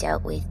have to be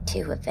dealt with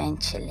too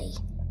eventually.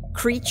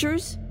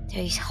 Creatures?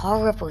 Those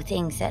horrible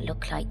things that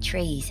look like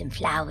trees and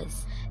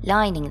flowers,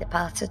 lining the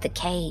paths of the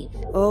cave.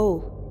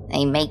 Oh.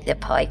 They make the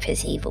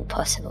Piper's evil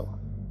possible,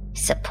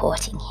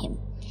 supporting him,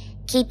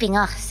 keeping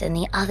us and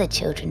the other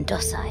children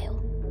docile,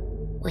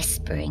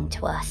 whispering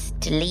to us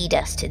to lead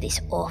us to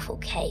this awful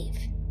cave.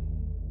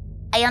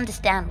 I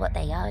understand what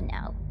they are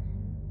now,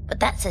 but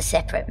that's a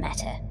separate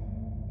matter.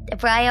 The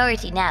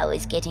priority now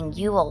is getting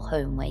you all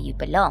home where you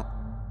belong.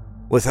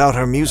 Without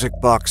her music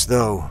box,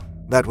 though,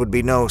 that would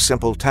be no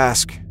simple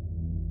task.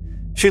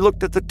 She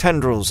looked at the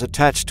tendrils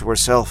attached to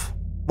herself,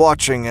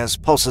 watching as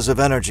pulses of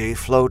energy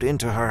flowed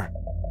into her.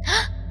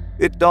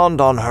 It dawned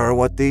on her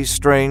what these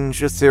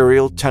strange,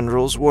 ethereal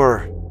tendrils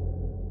were.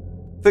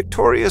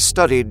 Victoria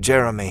studied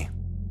Jeremy.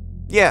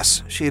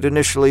 Yes, she had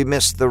initially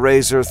missed the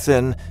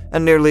razor-thin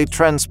and nearly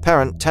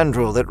transparent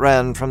tendril that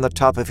ran from the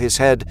top of his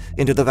head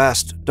into the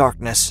vast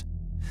darkness.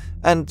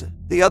 And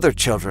the other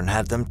children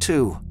had them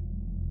too.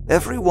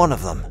 Every one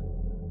of them.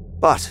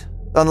 But,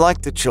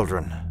 unlike the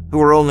children, who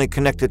were only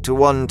connected to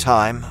one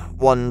time,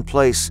 one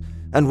place,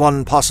 and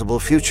one possible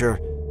future,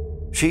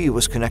 she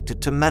was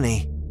connected to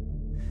many.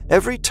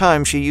 Every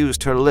time she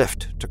used her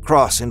lift to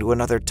cross into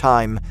another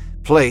time,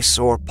 place,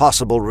 or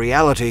possible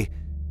reality,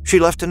 she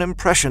left an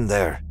impression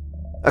there,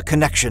 a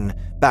connection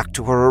back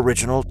to her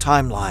original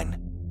timeline.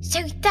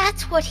 So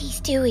that's what he's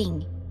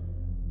doing.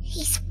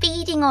 He's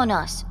feeding on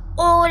us,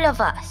 all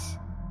of us.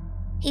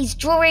 He's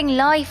drawing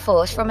life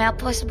force from our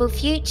possible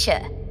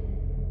future.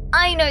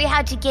 I know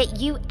how to get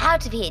you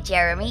out of here,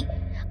 Jeremy.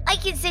 I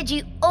can send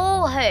you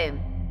all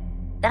home.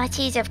 That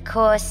is, of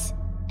course,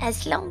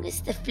 as long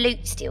as the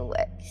flute still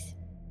works.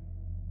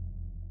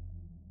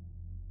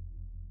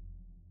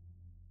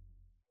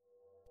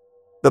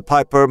 The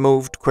Piper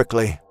moved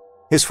quickly,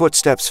 his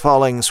footsteps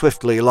falling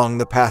swiftly along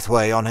the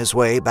pathway on his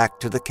way back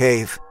to the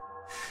cave.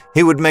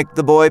 He would make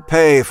the boy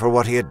pay for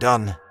what he had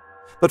done.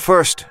 But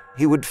first,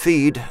 he would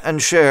feed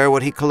and share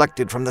what he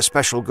collected from the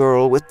special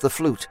girl with the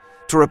flute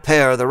to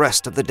repair the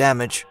rest of the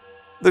damage.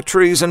 The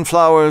trees and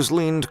flowers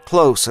leaned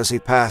close as he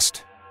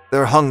passed,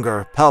 their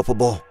hunger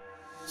palpable.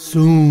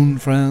 Soon,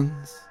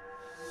 friends.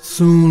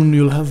 Soon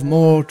you'll have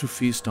more to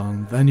feast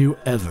on than you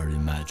ever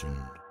imagined.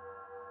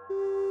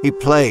 He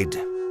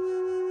played.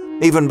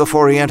 Even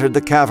before he entered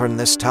the cavern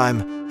this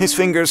time, his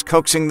fingers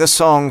coaxing the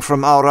song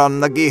from Auran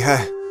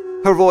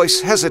Nagiha. Her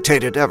voice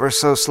hesitated ever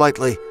so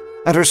slightly,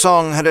 and her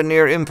song had a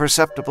near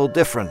imperceptible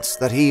difference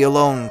that he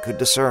alone could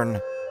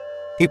discern.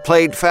 He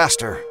played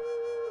faster,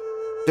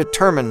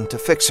 determined to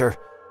fix her,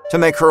 to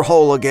make her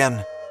whole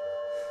again.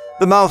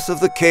 The mouth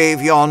of the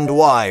cave yawned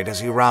wide as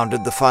he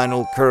rounded the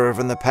final curve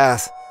in the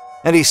path,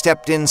 and he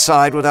stepped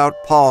inside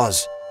without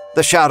pause,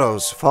 the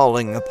shadows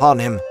falling upon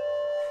him.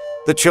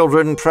 The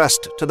children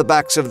pressed to the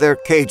backs of their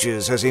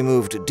cages as he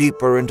moved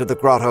deeper into the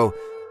grotto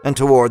and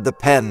toward the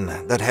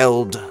pen that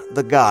held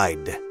the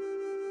guide.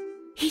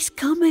 He's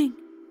coming.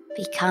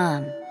 Be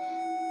calm.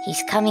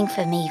 He's coming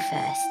for me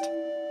first.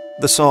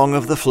 The song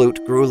of the flute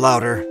grew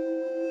louder.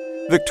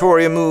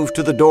 Victoria moved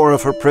to the door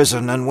of her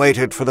prison and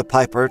waited for the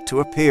Piper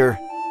to appear.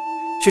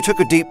 She took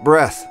a deep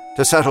breath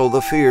to settle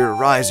the fear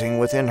rising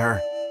within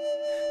her.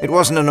 It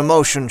wasn't an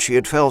emotion she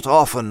had felt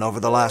often over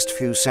the last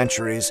few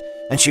centuries,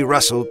 and she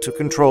wrestled to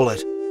control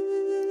it.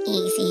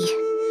 Easy.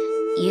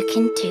 You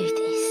can do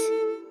this.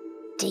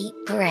 Deep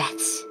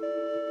breaths.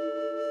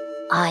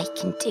 I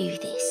can do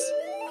this.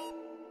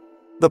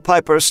 The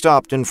Piper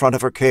stopped in front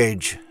of her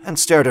cage and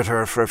stared at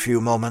her for a few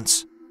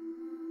moments.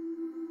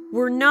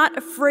 We're not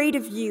afraid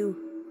of you.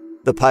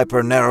 The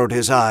Piper narrowed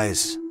his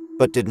eyes,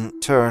 but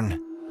didn't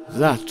turn.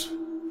 That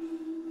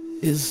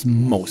is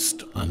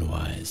most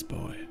unwise,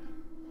 boy.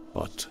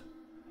 But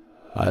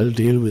I'll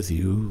deal with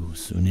you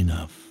soon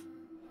enough.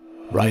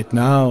 Right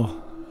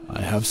now,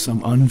 I have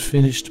some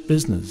unfinished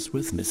business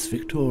with Miss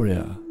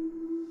Victoria.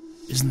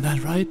 Isn't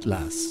that right,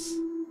 lass?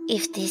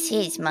 If this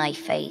is my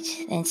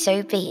fate, then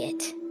so be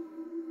it.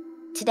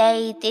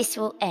 Today, this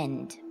will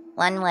end,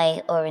 one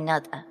way or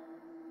another.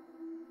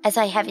 As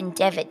I have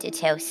endeavoured to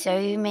tell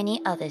so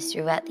many others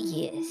throughout the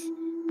years,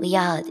 we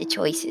are the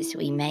choices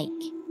we make.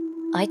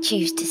 I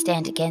choose to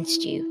stand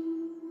against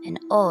you and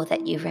all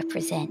that you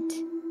represent.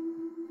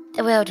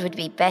 The world would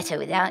be better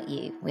without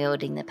you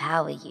wielding the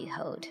power you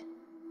hold.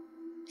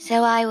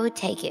 So I will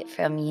take it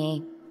from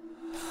you.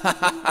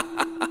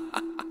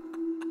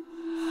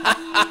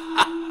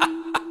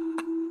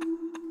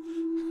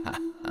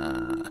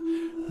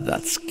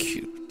 That's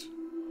cute.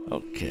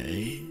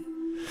 Okay,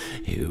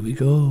 here we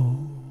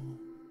go.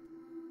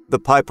 The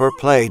piper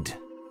played.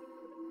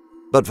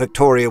 But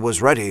Victoria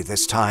was ready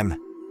this time.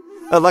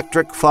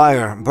 Electric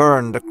fire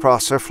burned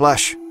across her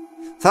flesh.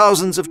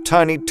 Thousands of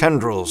tiny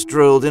tendrils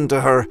drilled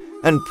into her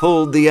and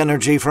pulled the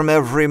energy from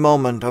every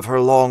moment of her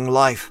long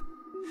life.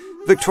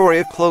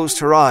 Victoria closed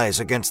her eyes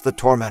against the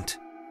torment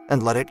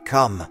and let it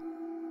come.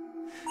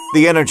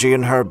 The energy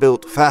in her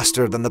built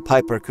faster than the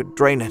piper could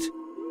drain it.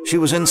 She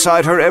was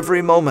inside her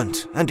every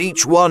moment, and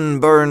each one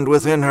burned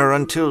within her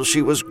until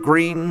she was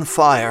green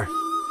fire.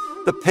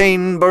 The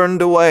pain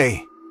burned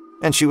away,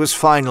 and she was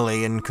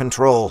finally in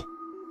control.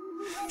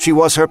 She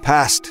was her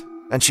past,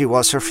 and she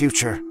was her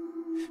future.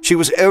 She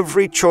was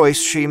every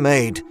choice she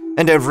made,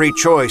 and every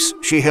choice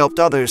she helped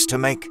others to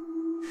make.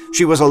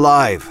 She was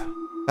alive,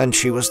 and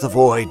she was the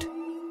void.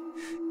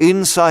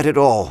 Inside it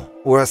all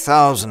were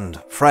 1,000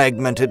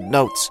 fragmented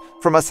notes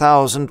from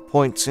 1,000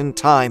 points in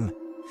time.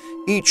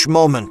 Each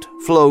moment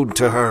flowed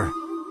to her,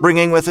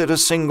 bringing with it a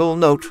single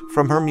note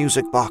from her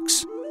music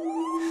box.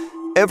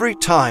 Every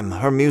time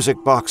her music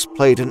box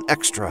played an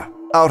extra,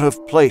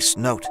 out-of-place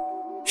note,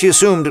 she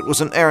assumed it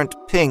was an errant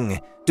ping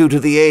due to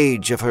the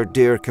age of her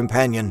dear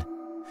companion.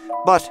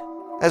 But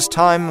as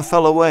time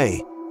fell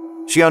away,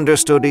 she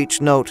understood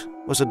each note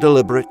was a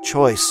deliberate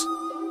choice.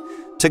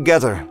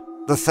 Together,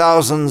 the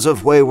thousands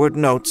of wayward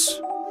notes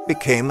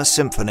became a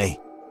symphony.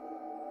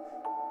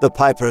 The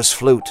piper's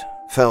flute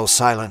fell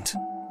silent.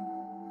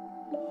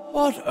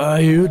 What are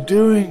you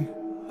doing?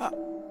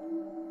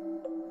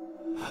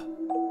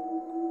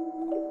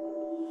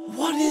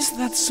 What is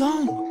that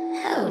song?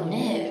 Oh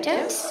no,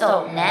 don't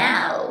stop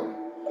now.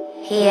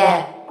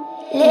 Here,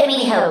 let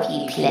me help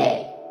you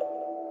play.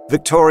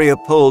 Victoria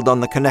pulled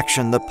on the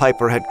connection the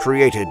piper had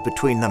created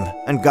between them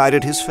and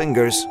guided his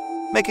fingers,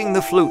 making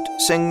the flute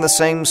sing the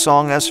same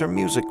song as her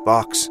music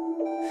box.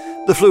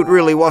 The flute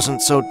really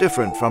wasn't so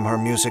different from her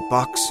music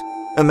box,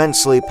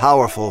 immensely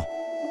powerful,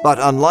 but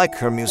unlike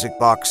her music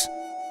box,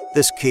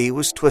 this key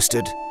was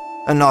twisted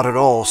and not at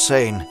all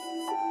sane.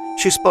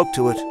 She spoke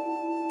to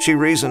it. She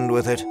reasoned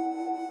with it.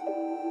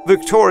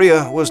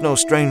 Victoria was no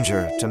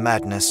stranger to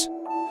madness.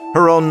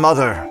 Her own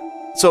mother,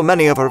 so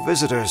many of her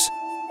visitors,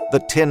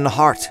 the tin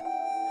heart.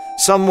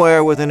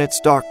 Somewhere within its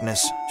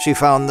darkness, she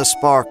found the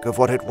spark of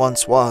what it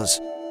once was,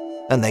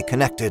 and they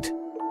connected.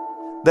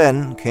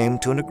 Then came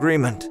to an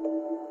agreement.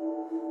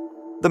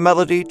 The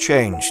melody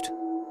changed.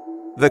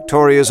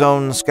 Victoria's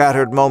own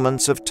scattered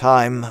moments of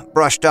time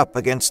brushed up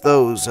against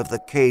those of the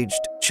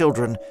caged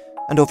children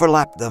and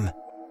overlapped them.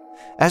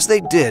 As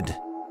they did,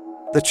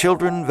 the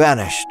children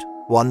vanished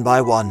one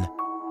by one.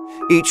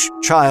 Each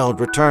child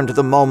returned to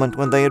the moment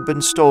when they had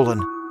been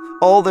stolen,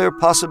 all their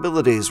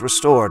possibilities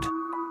restored,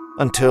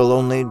 until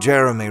only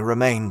Jeremy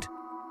remained.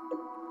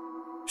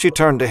 She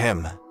turned to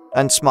him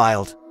and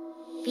smiled.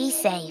 Be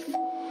safe.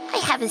 I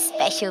have a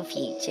special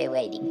future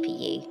waiting for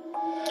you.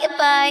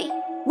 Goodbye.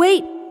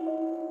 Wait,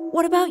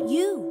 what about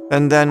you?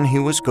 And then he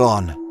was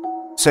gone,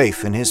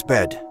 safe in his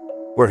bed,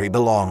 where he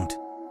belonged.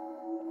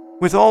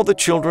 With all the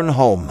children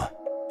home,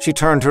 she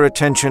turned her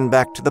attention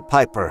back to the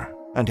piper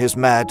and his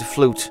mad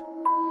flute.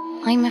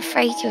 I'm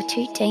afraid you're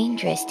too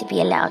dangerous to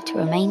be allowed to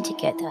remain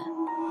together.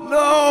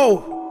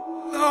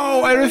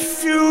 No, I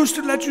refuse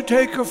to let you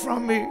take her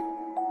from me.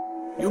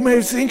 You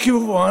may think you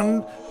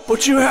won,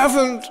 but you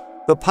haven't.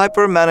 The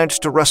piper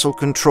managed to wrestle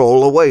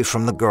control away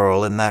from the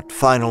girl in that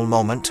final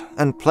moment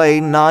and play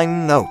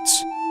 9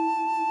 notes.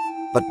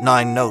 But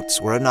 9 notes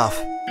were enough.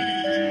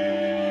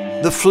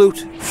 The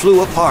flute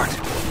flew apart,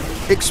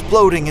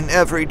 exploding in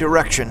every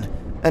direction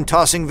and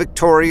tossing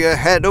Victoria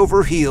head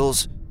over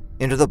heels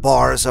into the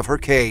bars of her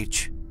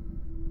cage.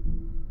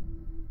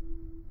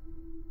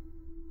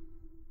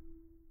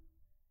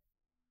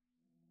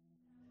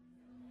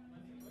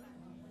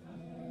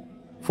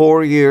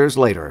 Four years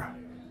later,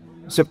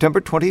 September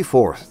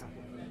 24th,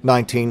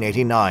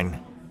 1989.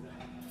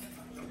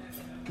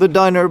 The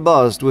diner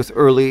buzzed with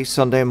early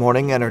Sunday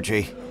morning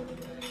energy.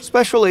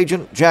 Special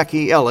Agent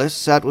Jackie Ellis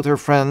sat with her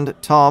friend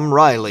Tom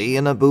Riley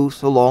in a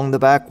booth along the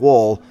back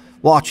wall,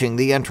 watching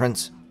the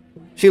entrance.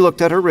 She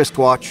looked at her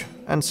wristwatch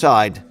and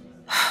sighed.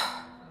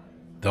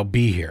 They'll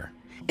be here.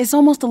 It's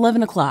almost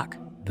 11 o'clock.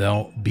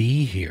 They'll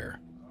be here.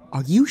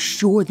 Are you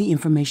sure the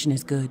information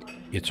is good?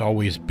 It's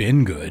always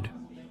been good.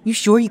 You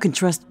sure you can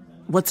trust...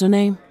 what's her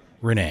name?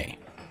 Renee.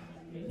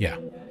 Yeah,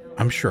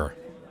 I'm sure.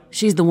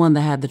 She's the one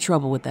that had the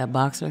trouble with that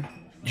boxer.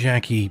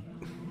 Jackie,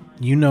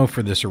 you know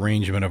for this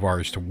arrangement of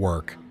ours to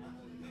work,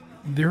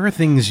 there are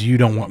things you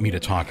don't want me to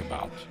talk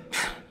about.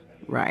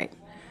 Right.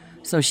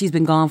 So she's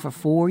been gone for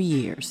 4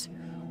 years.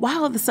 Why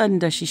all of a sudden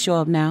does she show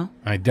up now?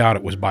 I doubt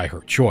it was by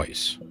her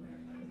choice.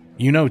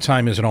 You know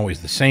time isn't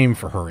always the same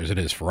for her as it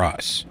is for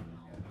us.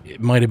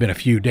 It might have been a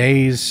few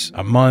days,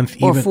 a month,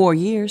 Or even... 4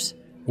 years.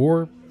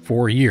 Or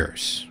 4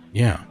 years,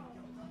 yeah.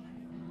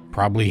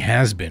 Probably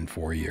has been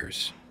 4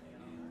 years.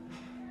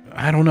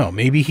 I don't know,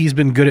 maybe he's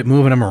been good at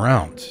moving him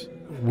around.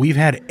 We've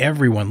had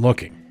everyone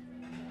looking.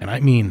 And I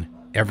mean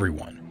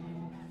everyone.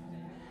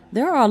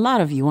 There are a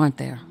lot of you, aren't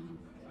there?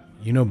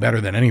 You know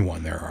better than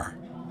anyone there are.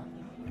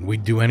 And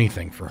we'd do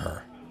anything for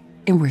her.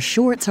 And we're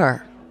sure it's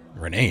her.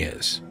 Renee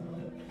is.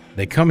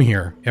 They come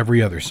here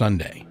every other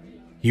Sunday.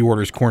 He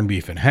orders corned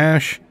beef and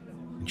hash,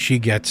 and she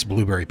gets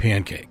blueberry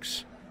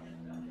pancakes.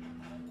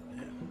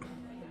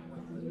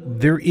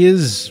 There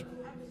is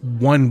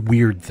one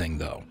weird thing,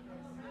 though.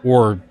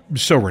 Or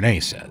so Renee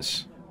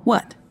says.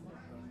 What?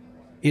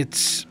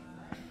 It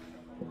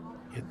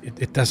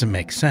doesn't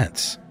make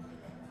sense.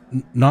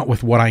 Not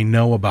with what I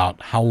know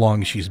about how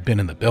long she's been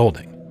in the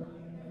building.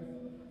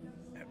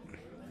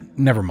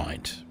 Never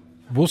mind.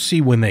 We'll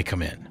see when they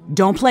come in.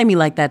 Don't play me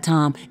like that,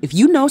 Tom. If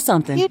you know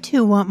something... You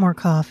two want more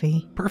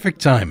coffee. Perfect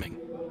timing.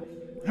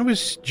 I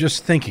was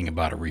just thinking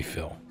about a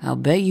refill. I'll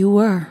bet you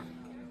were.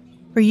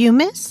 For you,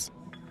 miss?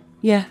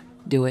 Yeah,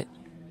 do it.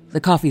 The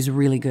coffee's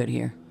really good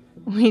here.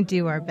 We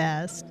do our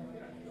best.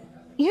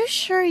 You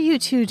sure you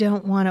two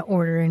don't want to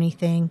order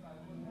anything?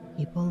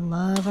 People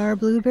love our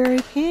blueberry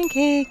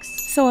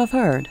pancakes. So I've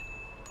heard.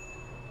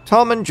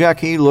 Tom and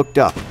Jackie looked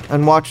up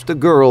and watched the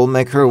girl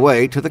make her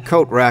way to the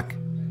coat rack.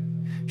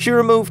 She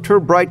removed her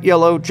bright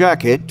yellow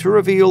jacket to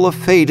reveal a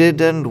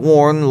faded and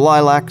worn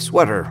lilac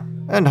sweater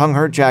and hung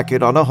her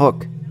jacket on a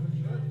hook.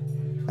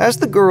 As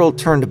the girl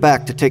turned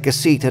back to take a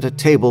seat at a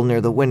table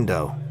near the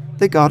window,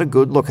 they got a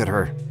good look at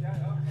her.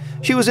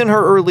 She was in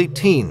her early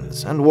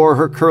teens and wore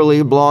her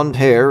curly blonde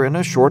hair in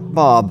a short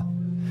bob.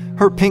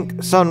 Her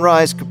pink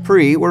sunrise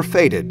capri were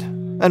faded,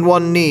 and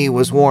one knee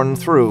was worn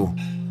through.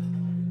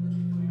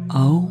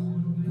 Oh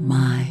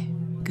my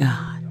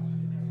God.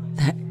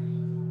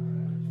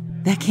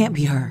 That can't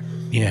be her.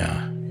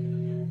 Yeah.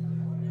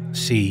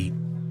 See,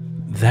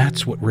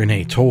 that's what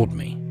Renee told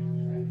me.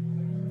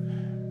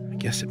 I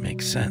guess it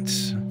makes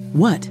sense.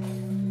 What?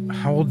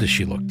 How old does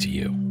she look to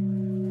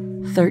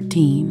you?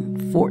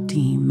 13,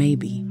 14,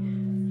 maybe.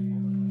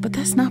 But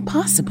that's not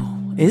possible,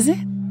 is it?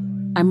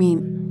 I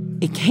mean,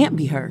 it can't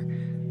be her.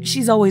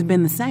 She's always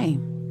been the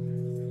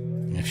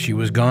same. If she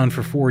was gone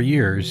for 4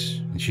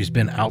 years, and she's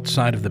been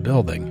outside of the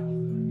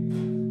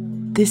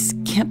building... This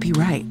can't be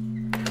right.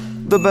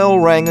 The bell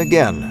rang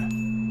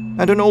again,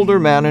 and an older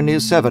man in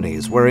his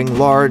 70s wearing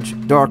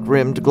large,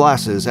 dark-rimmed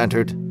glasses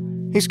entered.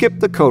 He skipped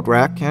the coat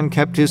rack and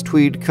kept his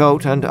tweed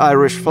coat and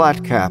Irish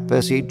flat cap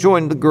as he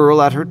joined the girl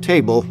at her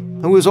table,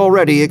 who was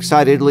already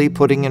excitedly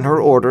putting in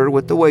her order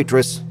with the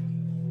waitress.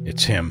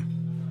 It's him.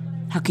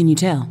 How can you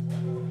tell?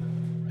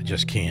 I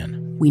just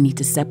can. We need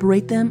to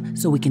separate them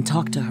so we can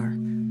talk to her.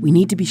 We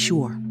need to be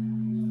sure.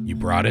 You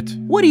brought it?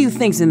 What do you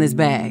think's in this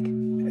bag?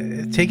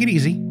 Take it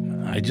easy.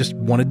 I just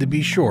wanted to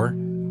be sure.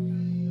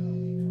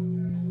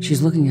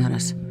 She's looking at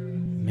us.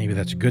 Maybe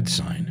that's a good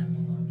sign.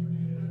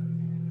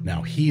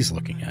 Now he's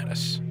looking at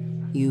us.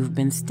 You've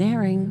been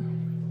staring.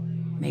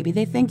 Maybe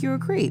they think you're a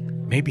creep.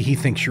 Maybe he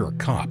thinks you're a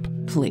cop.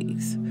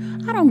 Please.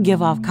 I don't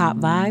give off cop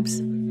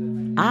vibes.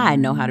 I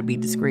know how to be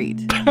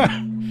discreet.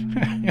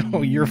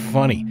 Oh, you're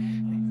funny.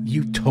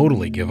 You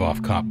totally give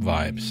off cop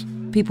vibes.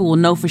 People will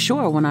know for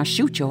sure when I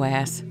shoot your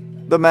ass.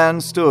 The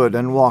man stood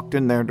and walked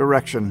in their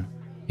direction.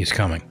 He's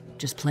coming.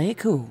 Just play it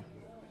cool.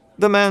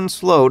 The man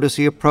slowed as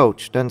he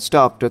approached and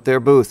stopped at their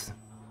booth.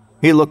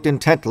 He looked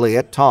intently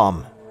at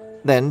Tom,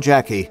 then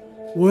Jackie.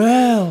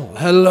 Well,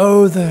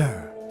 hello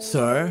there,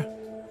 sir,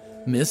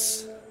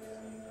 miss.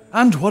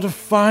 And what a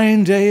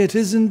fine day it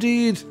is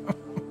indeed.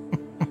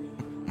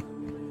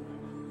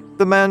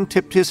 The man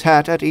tipped his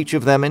hat at each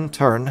of them in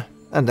turn,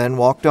 and then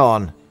walked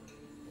on.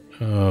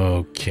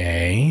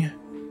 Okay.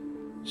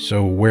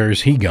 So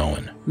where's he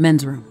going?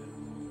 Men's room.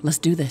 Let's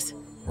do this.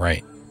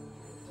 Right.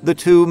 The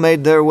two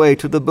made their way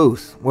to the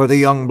booth, where the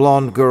young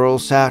blonde girl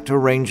sat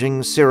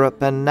arranging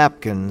syrup and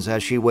napkins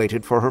as she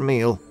waited for her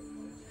meal.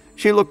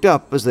 She looked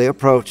up as they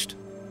approached.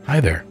 Hi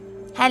there.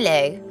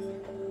 Hello.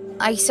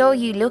 I saw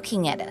you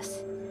looking at us.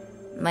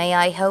 May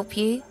I help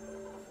you?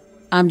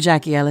 I'm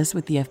Jackie Ellis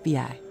with the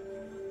FBI.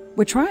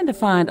 We're trying to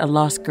find a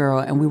lost girl,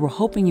 and we were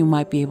hoping you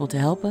might be able to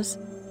help us.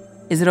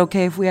 Is it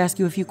okay if we ask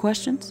you a few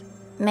questions?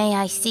 May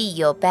I see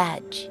your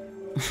badge?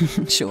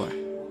 Sure.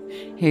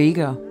 Here you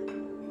go.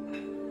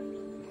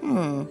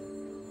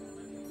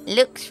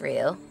 Looks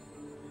real.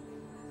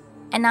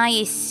 And I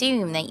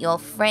assume that your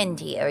friend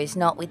here is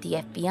not with the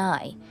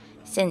FBI,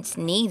 since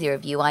neither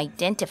of you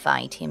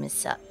identified him as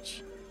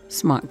such.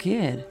 Smart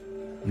kid.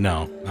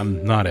 No,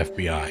 I'm not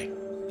FBI.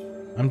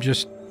 I'm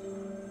just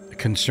a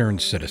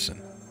concerned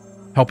citizen,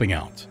 helping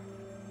out.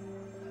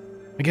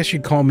 I guess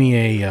you'd call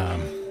me a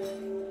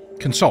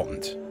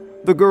consultant.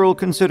 The girl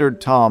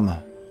considered Tom,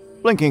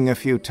 blinking a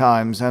few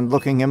times and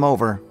looking him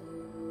over.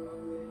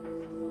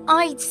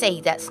 I'd say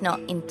that's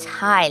not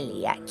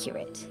entirely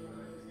accurate.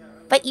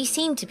 But you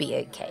seem to be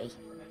okay.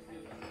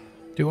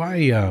 Do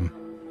I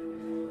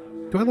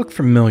look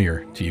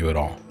familiar to you at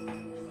all?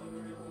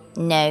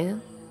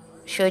 No.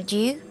 Should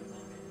you?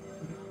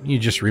 You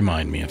just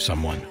remind me of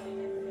someone.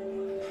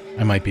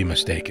 I might be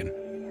mistaken.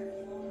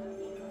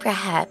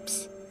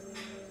 Perhaps.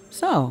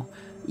 So,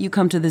 you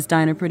come to this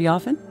diner pretty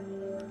often?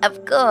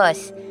 Of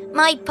course.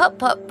 My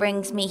Pop-Pop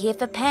brings me here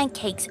for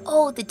pancakes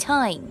all the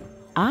time.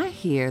 I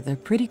hear they're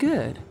pretty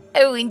good.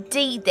 Oh,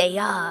 indeed they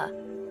are.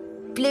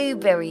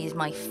 Blueberry is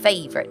my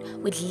favourite,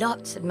 with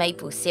lots of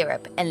maple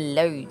syrup and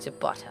loads of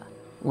butter.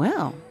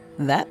 Well,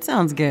 that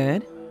sounds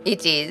good.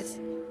 It is.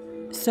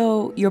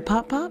 So, you're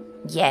Pop-Pop?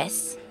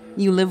 Yes.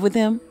 You live with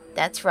him?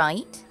 That's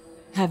right.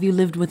 Have you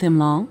lived with him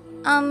long?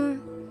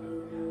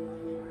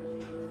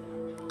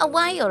 A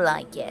while,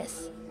 I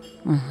guess.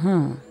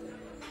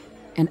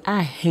 And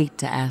I hate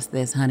to ask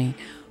this, honey,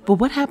 but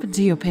what happened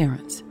to your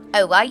parents?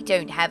 Oh, I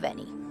don't have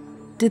any.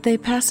 Did they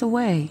pass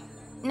away?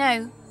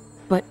 No.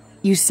 But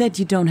you said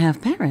you don't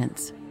have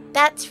parents.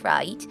 That's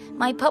right.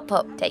 My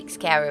Pop-Pop takes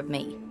care of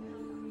me.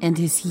 And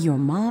is he your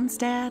mom's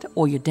dad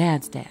or your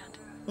dad's dad?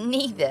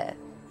 Neither.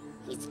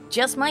 He's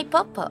just my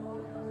Pop-Pop.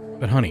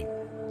 But honey,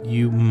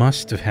 you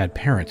must have had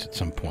parents at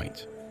some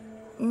point.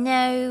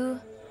 No.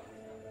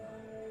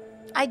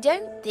 I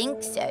don't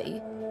think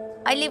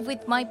so. I live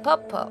with my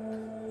Pop-Pop.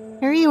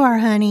 Here you are,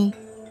 honey.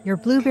 Your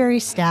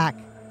blueberry stack.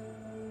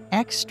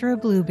 Extra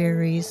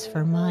blueberries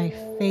for my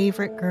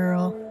favorite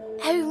girl.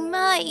 Oh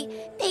my,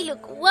 they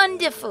look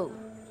wonderful.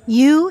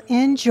 You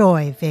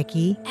enjoy,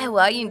 Vicky. Oh,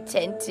 I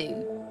intend to.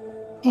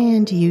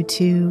 And you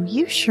two,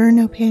 you sure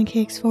no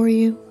pancakes for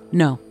you?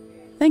 No.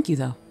 Thank you,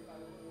 though.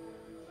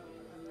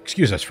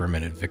 Excuse us for a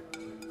minute,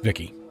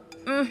 Vicky.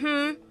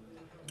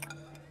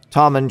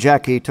 Tom and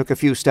Jackie took a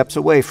few steps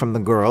away from the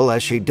girl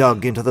as she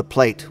dug into the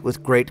plate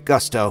with great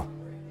gusto.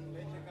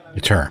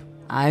 It's her.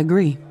 I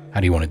agree. How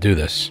do you want to do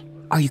this?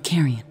 Are you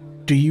carrying?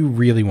 Do you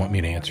really want me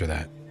to answer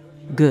that?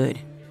 Good.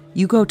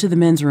 You go to the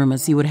men's room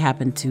and see what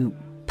happened to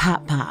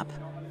Pop-Pop.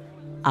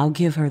 I'll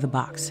give her the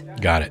box.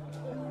 Got it.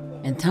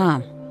 And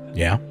Tom.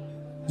 Yeah?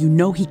 You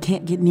know he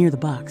can't get near the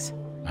box.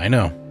 I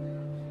know.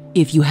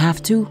 If you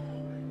have to,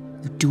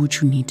 you do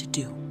what you need to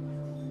do.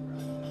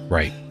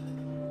 Right.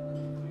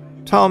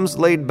 Tom's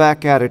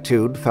laid-back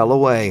attitude fell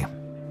away.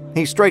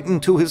 He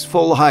straightened to his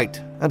full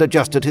height and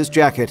adjusted his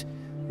jacket,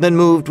 then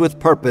moved with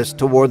purpose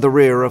toward the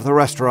rear of the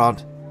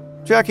restaurant.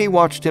 Jackie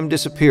watched him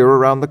disappear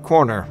around the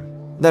corner,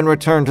 then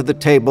returned to the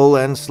table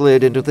and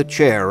slid into the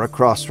chair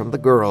across from the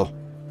girl.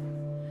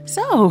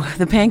 So,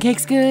 the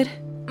pancakes good?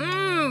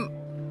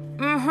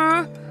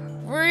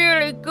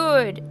 Really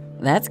good.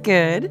 That's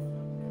good.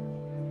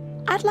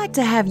 I'd like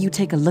to have you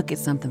take a look at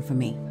something for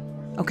me,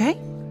 okay?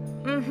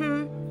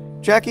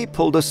 Jackie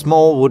pulled a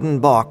small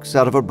wooden box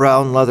out of a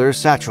brown leather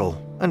satchel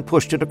and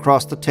pushed it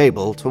across the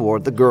table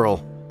toward the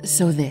girl.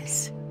 So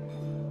this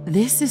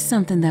is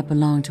something that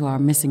belonged to our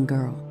missing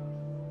girl.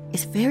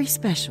 It's very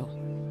special.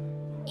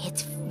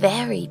 It's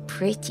very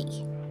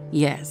pretty.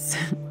 Yes,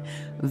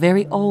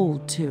 very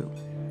old too.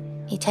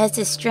 It has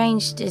a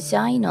strange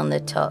design on the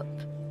top.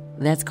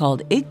 That's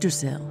called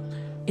Yggdrasil.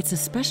 It's a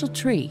special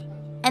tree.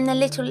 And the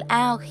little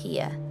owl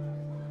here.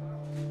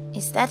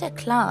 Is that a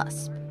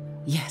clasp?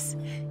 Yes,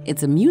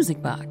 it's a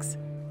music box.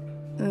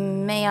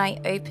 May I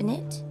open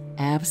it?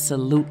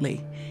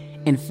 Absolutely.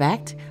 In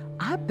fact,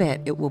 I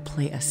bet it will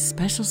play a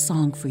special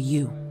song for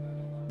you.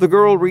 The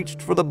girl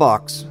reached for the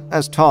box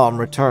as Tom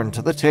returned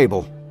to the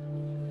table.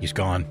 He's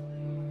gone.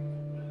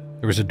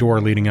 There was a door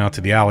leading out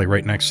to the alley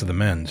right next to the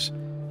men's.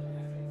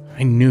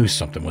 I knew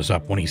something was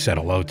up when he said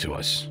hello to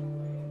us.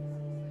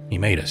 He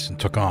made us and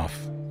took off.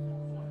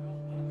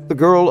 The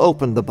girl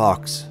opened the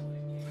box,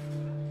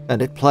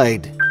 and it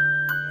played.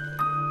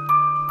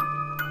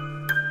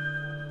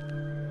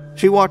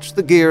 She watched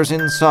the gears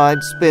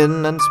inside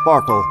spin and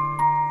sparkle.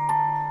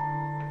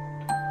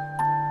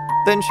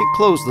 Then she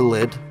closed the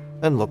lid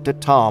and looked at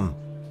Tom.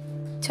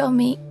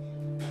 Tommy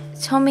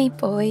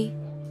boy,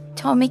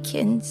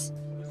 Tommykins,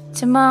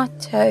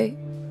 tomato.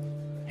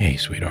 Hey,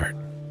 sweetheart.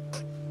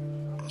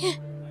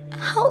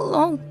 How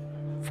long?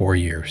 4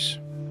 years.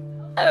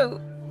 Oh.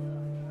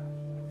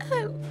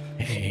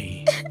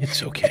 Hey,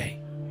 it's okay.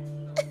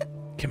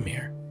 Come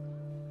here.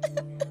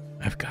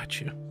 I've got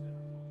you.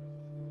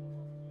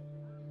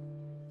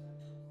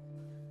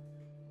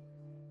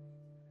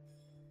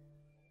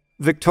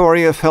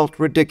 Victoria felt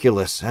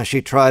ridiculous as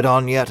she tried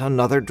on yet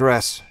another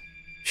dress.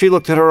 She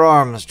looked at her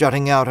arms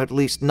jutting out at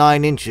least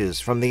 9 inches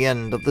from the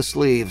end of the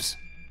sleeves.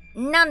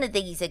 None of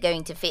these are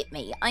going to fit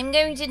me. I'm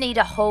going to need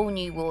a whole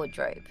new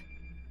wardrobe.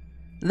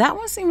 That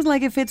one seems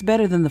like it fits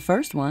better than the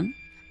first one.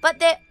 But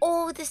they're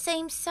all the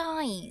same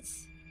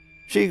size.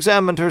 She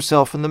examined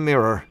herself in the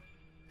mirror.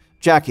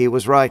 Jackie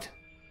was right.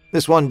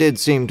 This one did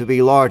seem to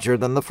be larger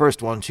than the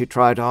first one she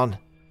tried on.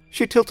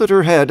 She tilted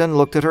her head and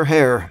looked at her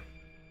hair.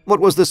 What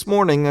was this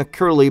morning a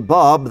curly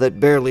bob that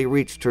barely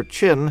reached her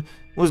chin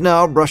was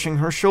now brushing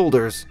her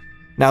shoulders.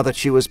 Now that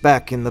she was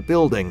back in the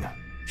building,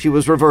 she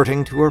was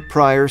reverting to her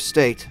prior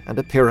state and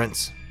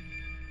appearance.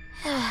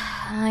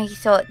 I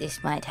thought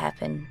this might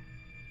happen.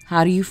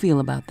 How do you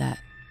feel about that?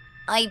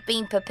 I've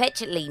been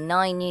perpetually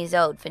 9 years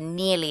old for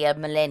nearly a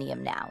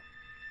millennium now.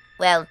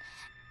 Well,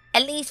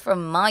 at least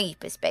from my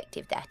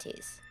perspective, that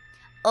is.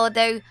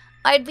 Although,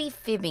 I'd be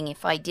fibbing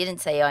if I didn't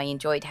say I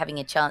enjoyed having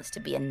a chance to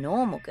be a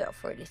normal girl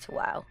for a little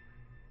while.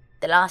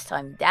 The last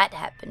time that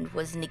happened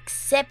was an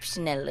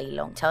exceptionally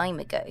long time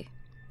ago.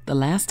 The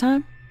last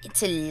time?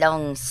 It's a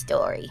long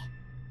story.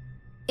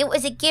 It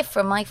was a gift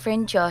from my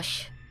friend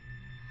Josh.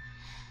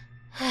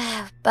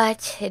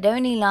 But it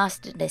only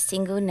lasted a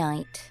single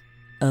night.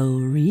 Oh,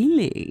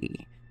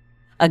 really?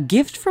 A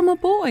gift from a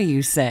boy,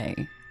 you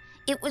say?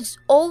 It was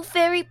all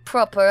very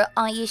proper,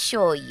 I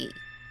assure you.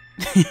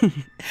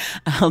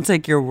 I'll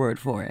take your word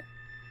for it.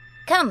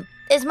 Come,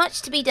 there's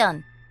much to be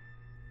done.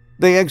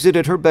 They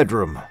exited her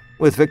bedroom,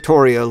 with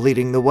Victoria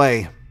leading the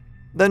way,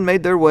 then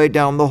made their way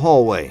down the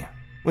hallway,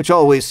 which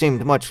always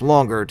seemed much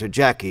longer to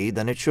Jackie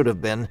than it should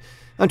have been,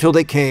 until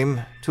they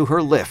came to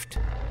her lift,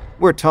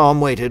 where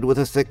Tom waited with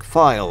a thick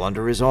file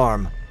under his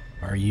arm.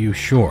 Are you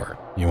sure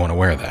you want to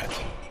wear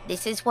that?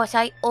 This is what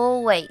I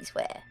always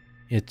wear.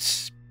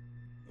 It's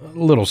a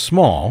little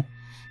small.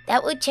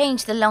 That would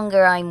change the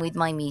longer I'm with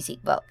my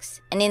music box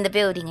and in the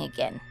building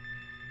again.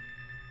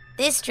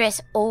 This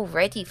dress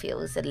already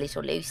feels a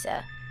little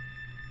looser.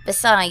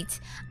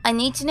 Besides, I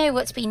need to know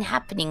what's been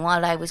happening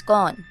while I was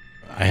gone.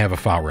 I have a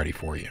file ready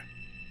for you.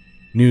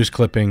 News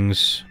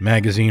clippings,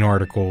 magazine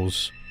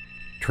articles,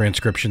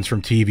 transcriptions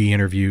from TV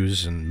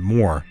interviews, and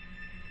more.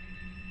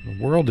 The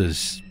world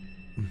is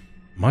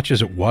much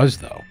as it was,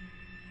 though.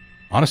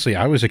 Honestly,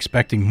 I was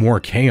expecting more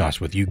chaos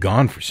with you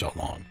gone for so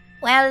long.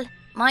 Well,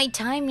 my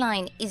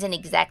timeline isn't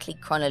exactly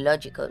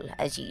chronological,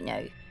 as you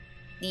know.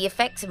 The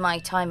effects of my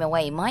time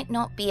away might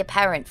not be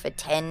apparent for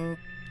 10,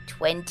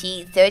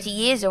 20, 30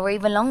 years or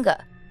even longer.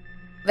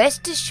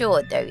 Rest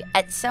assured, though,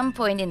 at some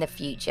point in the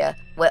future,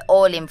 we're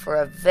all in for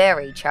a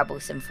very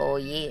troublesome 4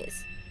 years.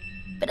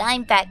 But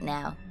I'm back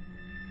now,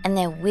 and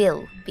there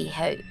will be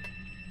hope.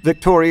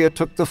 Victoria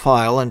took the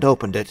file and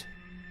opened it.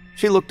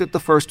 She looked at the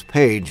first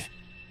page,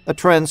 a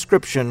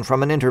transcription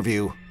from an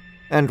interview,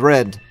 and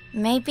read,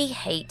 Maybe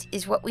hate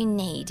is what we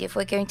need if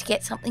we're going to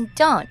get something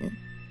done.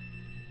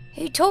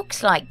 Who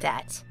talks like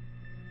that?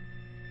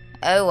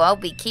 Oh, I'll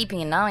be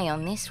keeping an eye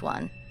on this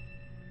one.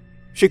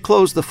 She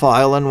closed the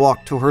file and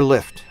walked to her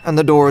lift, and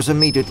the doors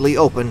immediately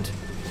opened.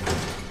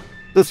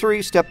 The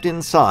three stepped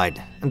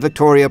inside, and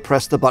Victoria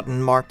pressed the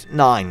button marked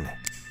 9.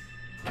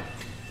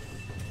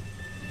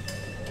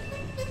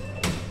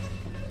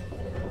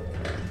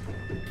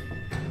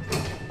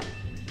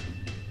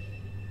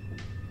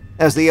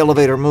 As the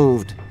elevator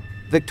moved,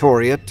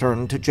 Victoria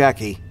turned to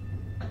Jackie.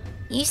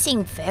 You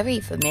seem very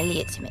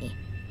familiar to me.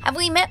 Have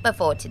we met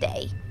before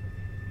today?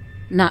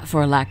 Not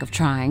for a lack of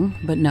trying,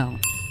 but no.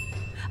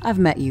 I've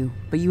met you,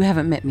 but you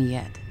haven't met me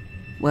yet.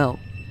 Well,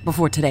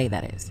 before today,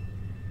 that is.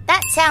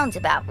 That sounds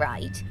about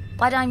right,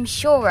 but I'm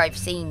sure I've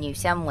seen you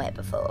somewhere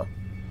before.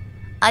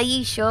 Are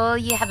you sure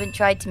you haven't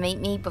tried to meet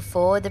me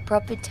before the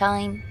proper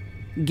time?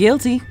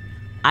 Guilty.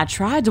 I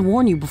tried to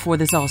warn you before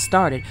this all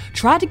started.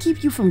 Tried to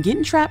keep you from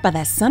getting trapped by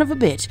that son of a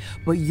bitch,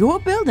 but your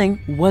building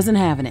wasn't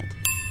having it.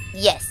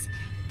 Yes,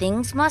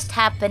 things must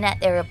happen at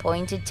their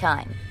appointed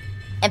time.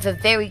 And for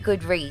very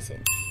good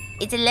reason.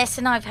 It's a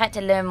lesson I've had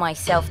to learn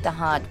myself the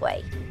hard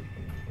way.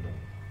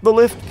 The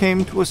lift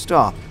came to a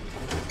stop,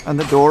 and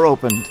the door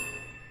opened.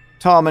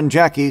 Tom and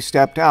Jackie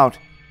stepped out,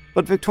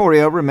 but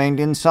Victoria remained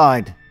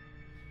inside.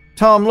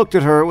 Tom looked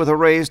at her with a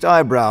raised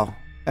eyebrow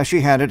as she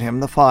handed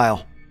him the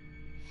file.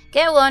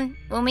 Go on,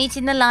 we'll meet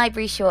in the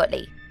library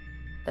shortly.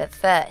 But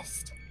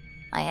first,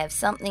 I have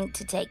something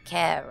to take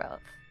care of.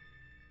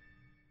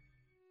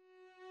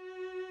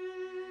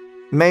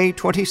 May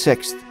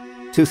 26th,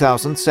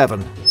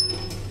 2007.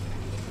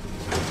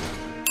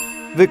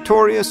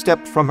 Victoria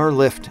stepped from her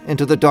lift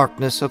into the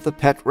darkness of the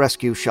pet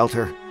rescue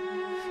shelter.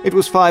 It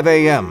was 5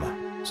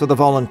 a.m., so the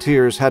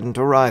volunteers hadn't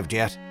arrived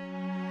yet.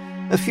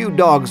 A few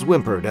dogs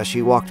whimpered as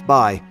she walked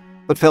by,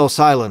 but fell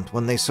silent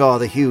when they saw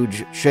the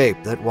huge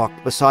shape that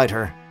walked beside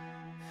her.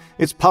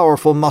 Its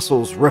powerful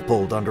muscles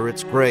rippled under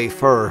its gray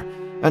fur,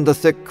 and the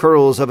thick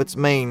curls of its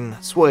mane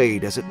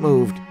swayed as it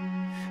moved.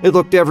 It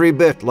looked every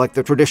bit like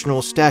the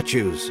traditional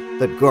statues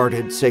that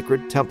guarded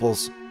sacred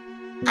temples.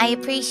 I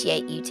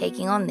appreciate you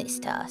taking on this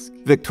task,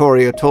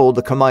 Victoria told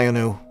the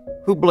Kamayanu,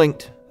 who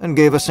blinked and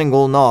gave a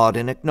single nod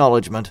in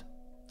acknowledgement.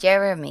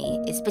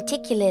 Jeremy is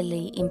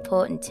particularly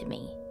important to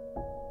me.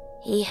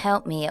 He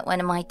helped me at one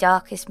of my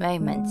darkest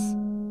moments.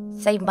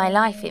 Saved my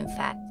life, in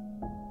fact.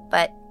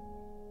 But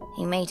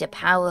he made a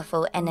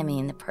powerful enemy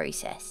in the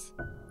process.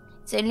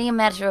 It's only a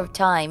matter of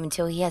time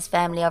until he has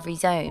family of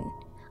his own.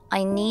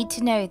 I need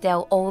to know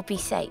they'll all be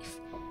safe,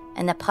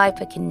 and the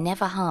Piper can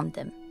never harm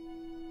them.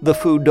 The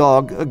food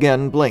dog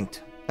again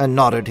blinked and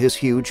nodded his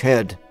huge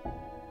head.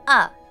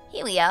 Ah,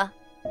 here we are.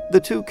 The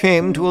two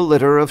came to a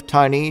litter of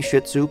tiny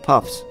Shih Tzu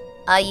pups,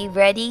 Are you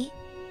ready?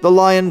 The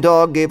lion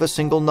dog gave a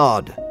single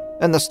nod,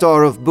 and the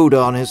star of Buddha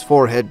on his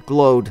forehead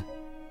glowed.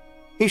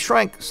 He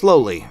shrank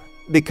slowly,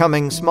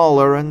 becoming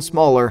smaller and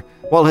smaller,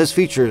 while his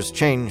features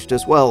changed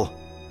as well.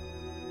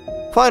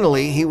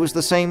 Finally, he was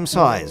the same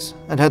size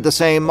and had the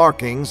same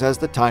markings as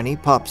the tiny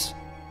pups.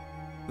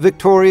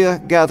 Victoria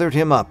gathered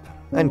him up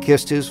and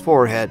kissed his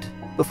forehead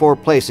before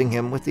placing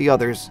him with the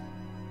others.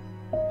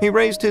 He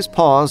raised his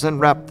paws and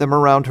wrapped them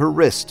around her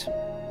wrist,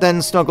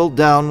 then snuggled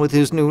down with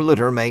his new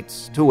litter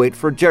mates to wait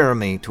for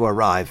Jeremy to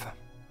arrive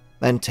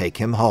and take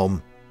him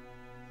home.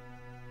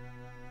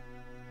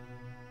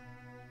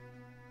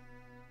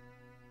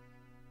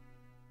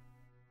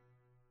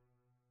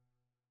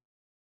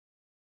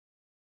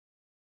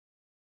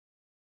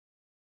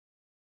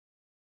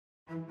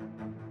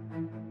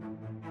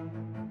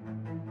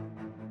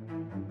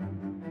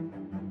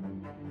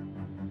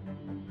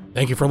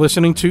 Thank you for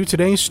listening to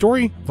today's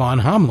story, Von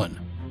Hameln.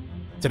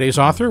 Today's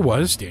author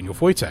was Daniel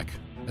Foytik.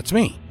 That's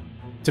me.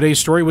 Today's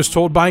story was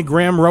told by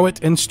Graham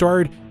Rowett and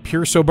starred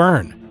Pierce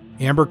O'Byrne,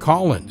 Amber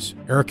Collins,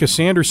 Erica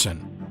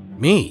Sanderson,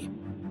 me,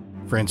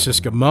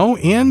 Francisca Moe,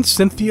 and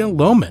Cynthia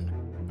Lohman.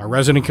 Our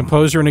resident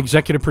composer and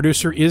executive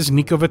producer is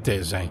Nico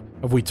Vettese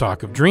of We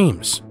Talk of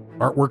Dreams.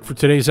 Artwork for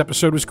today's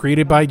episode was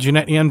created by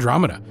Jeanette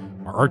Andromeda,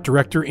 our art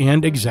director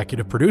and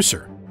executive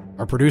producer.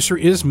 Our producer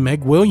is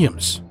Meg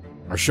Williams.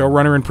 Our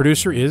showrunner and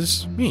producer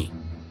is me.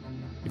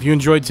 If you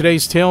enjoyed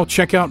today's tale,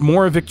 check out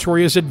more of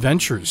Victoria's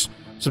adventures.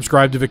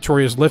 Subscribe to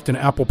Victoria's Lift in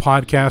Apple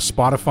Podcasts,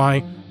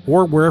 Spotify,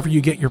 or wherever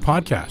you get your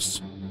podcasts.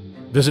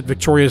 Visit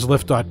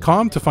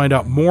victoriaslift.com to find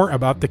out more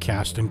about the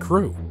cast and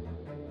crew.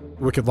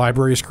 The Wicked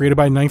Library is created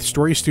by Ninth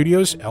Story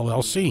Studios,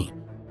 LLC.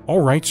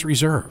 All rights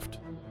reserved.